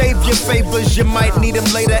 Save your favors, you might need them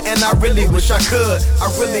later, and I really wish I could. I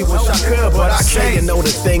really wish I could, but I can't. You know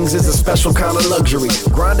that things is a special kind of luxury.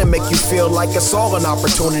 Grind and make you feel like it's all an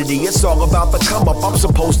opportunity. It's all about the come up. I'm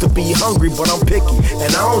supposed to be hungry, but I'm picky.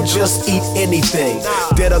 And I don't just eat anything.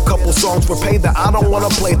 Did a couple songs for pay that I don't wanna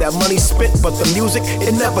play. That money spent, but the music,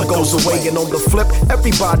 it never goes away. And on the flip,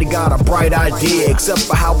 everybody got a bright idea, except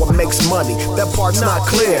for how it makes money. That part's not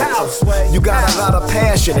clear. You got a lot of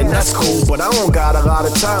passion, and that's cool, but I don't got a lot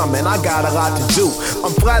of time, and I got a lot to do.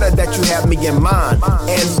 I'm flattered that you have me in mind,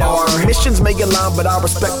 and our missions may align, but I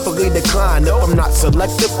respectfully decline. If I'm not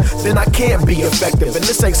selective, then I can't be effective. And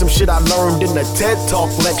this ain't some shit I learned in a TED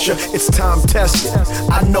Talk lecture. It's time tested.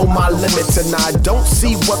 I know my limits, and I don't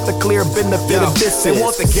see what the clear benefit of this is. They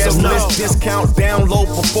want the guest list discount, download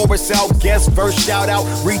before it's out. Guest first, shout out,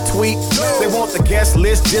 retweet. They want the guest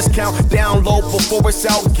list discount, download before it's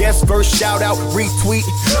out. Guest first, shout out, retweet.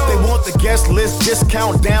 They want the guest list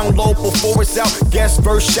discount, download before it's out. Guest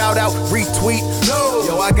first, shout out, retweet.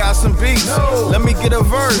 Yo, I got some beats. Let me get a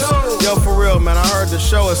verse. Yo, for real, man, I heard the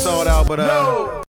show is sold out, but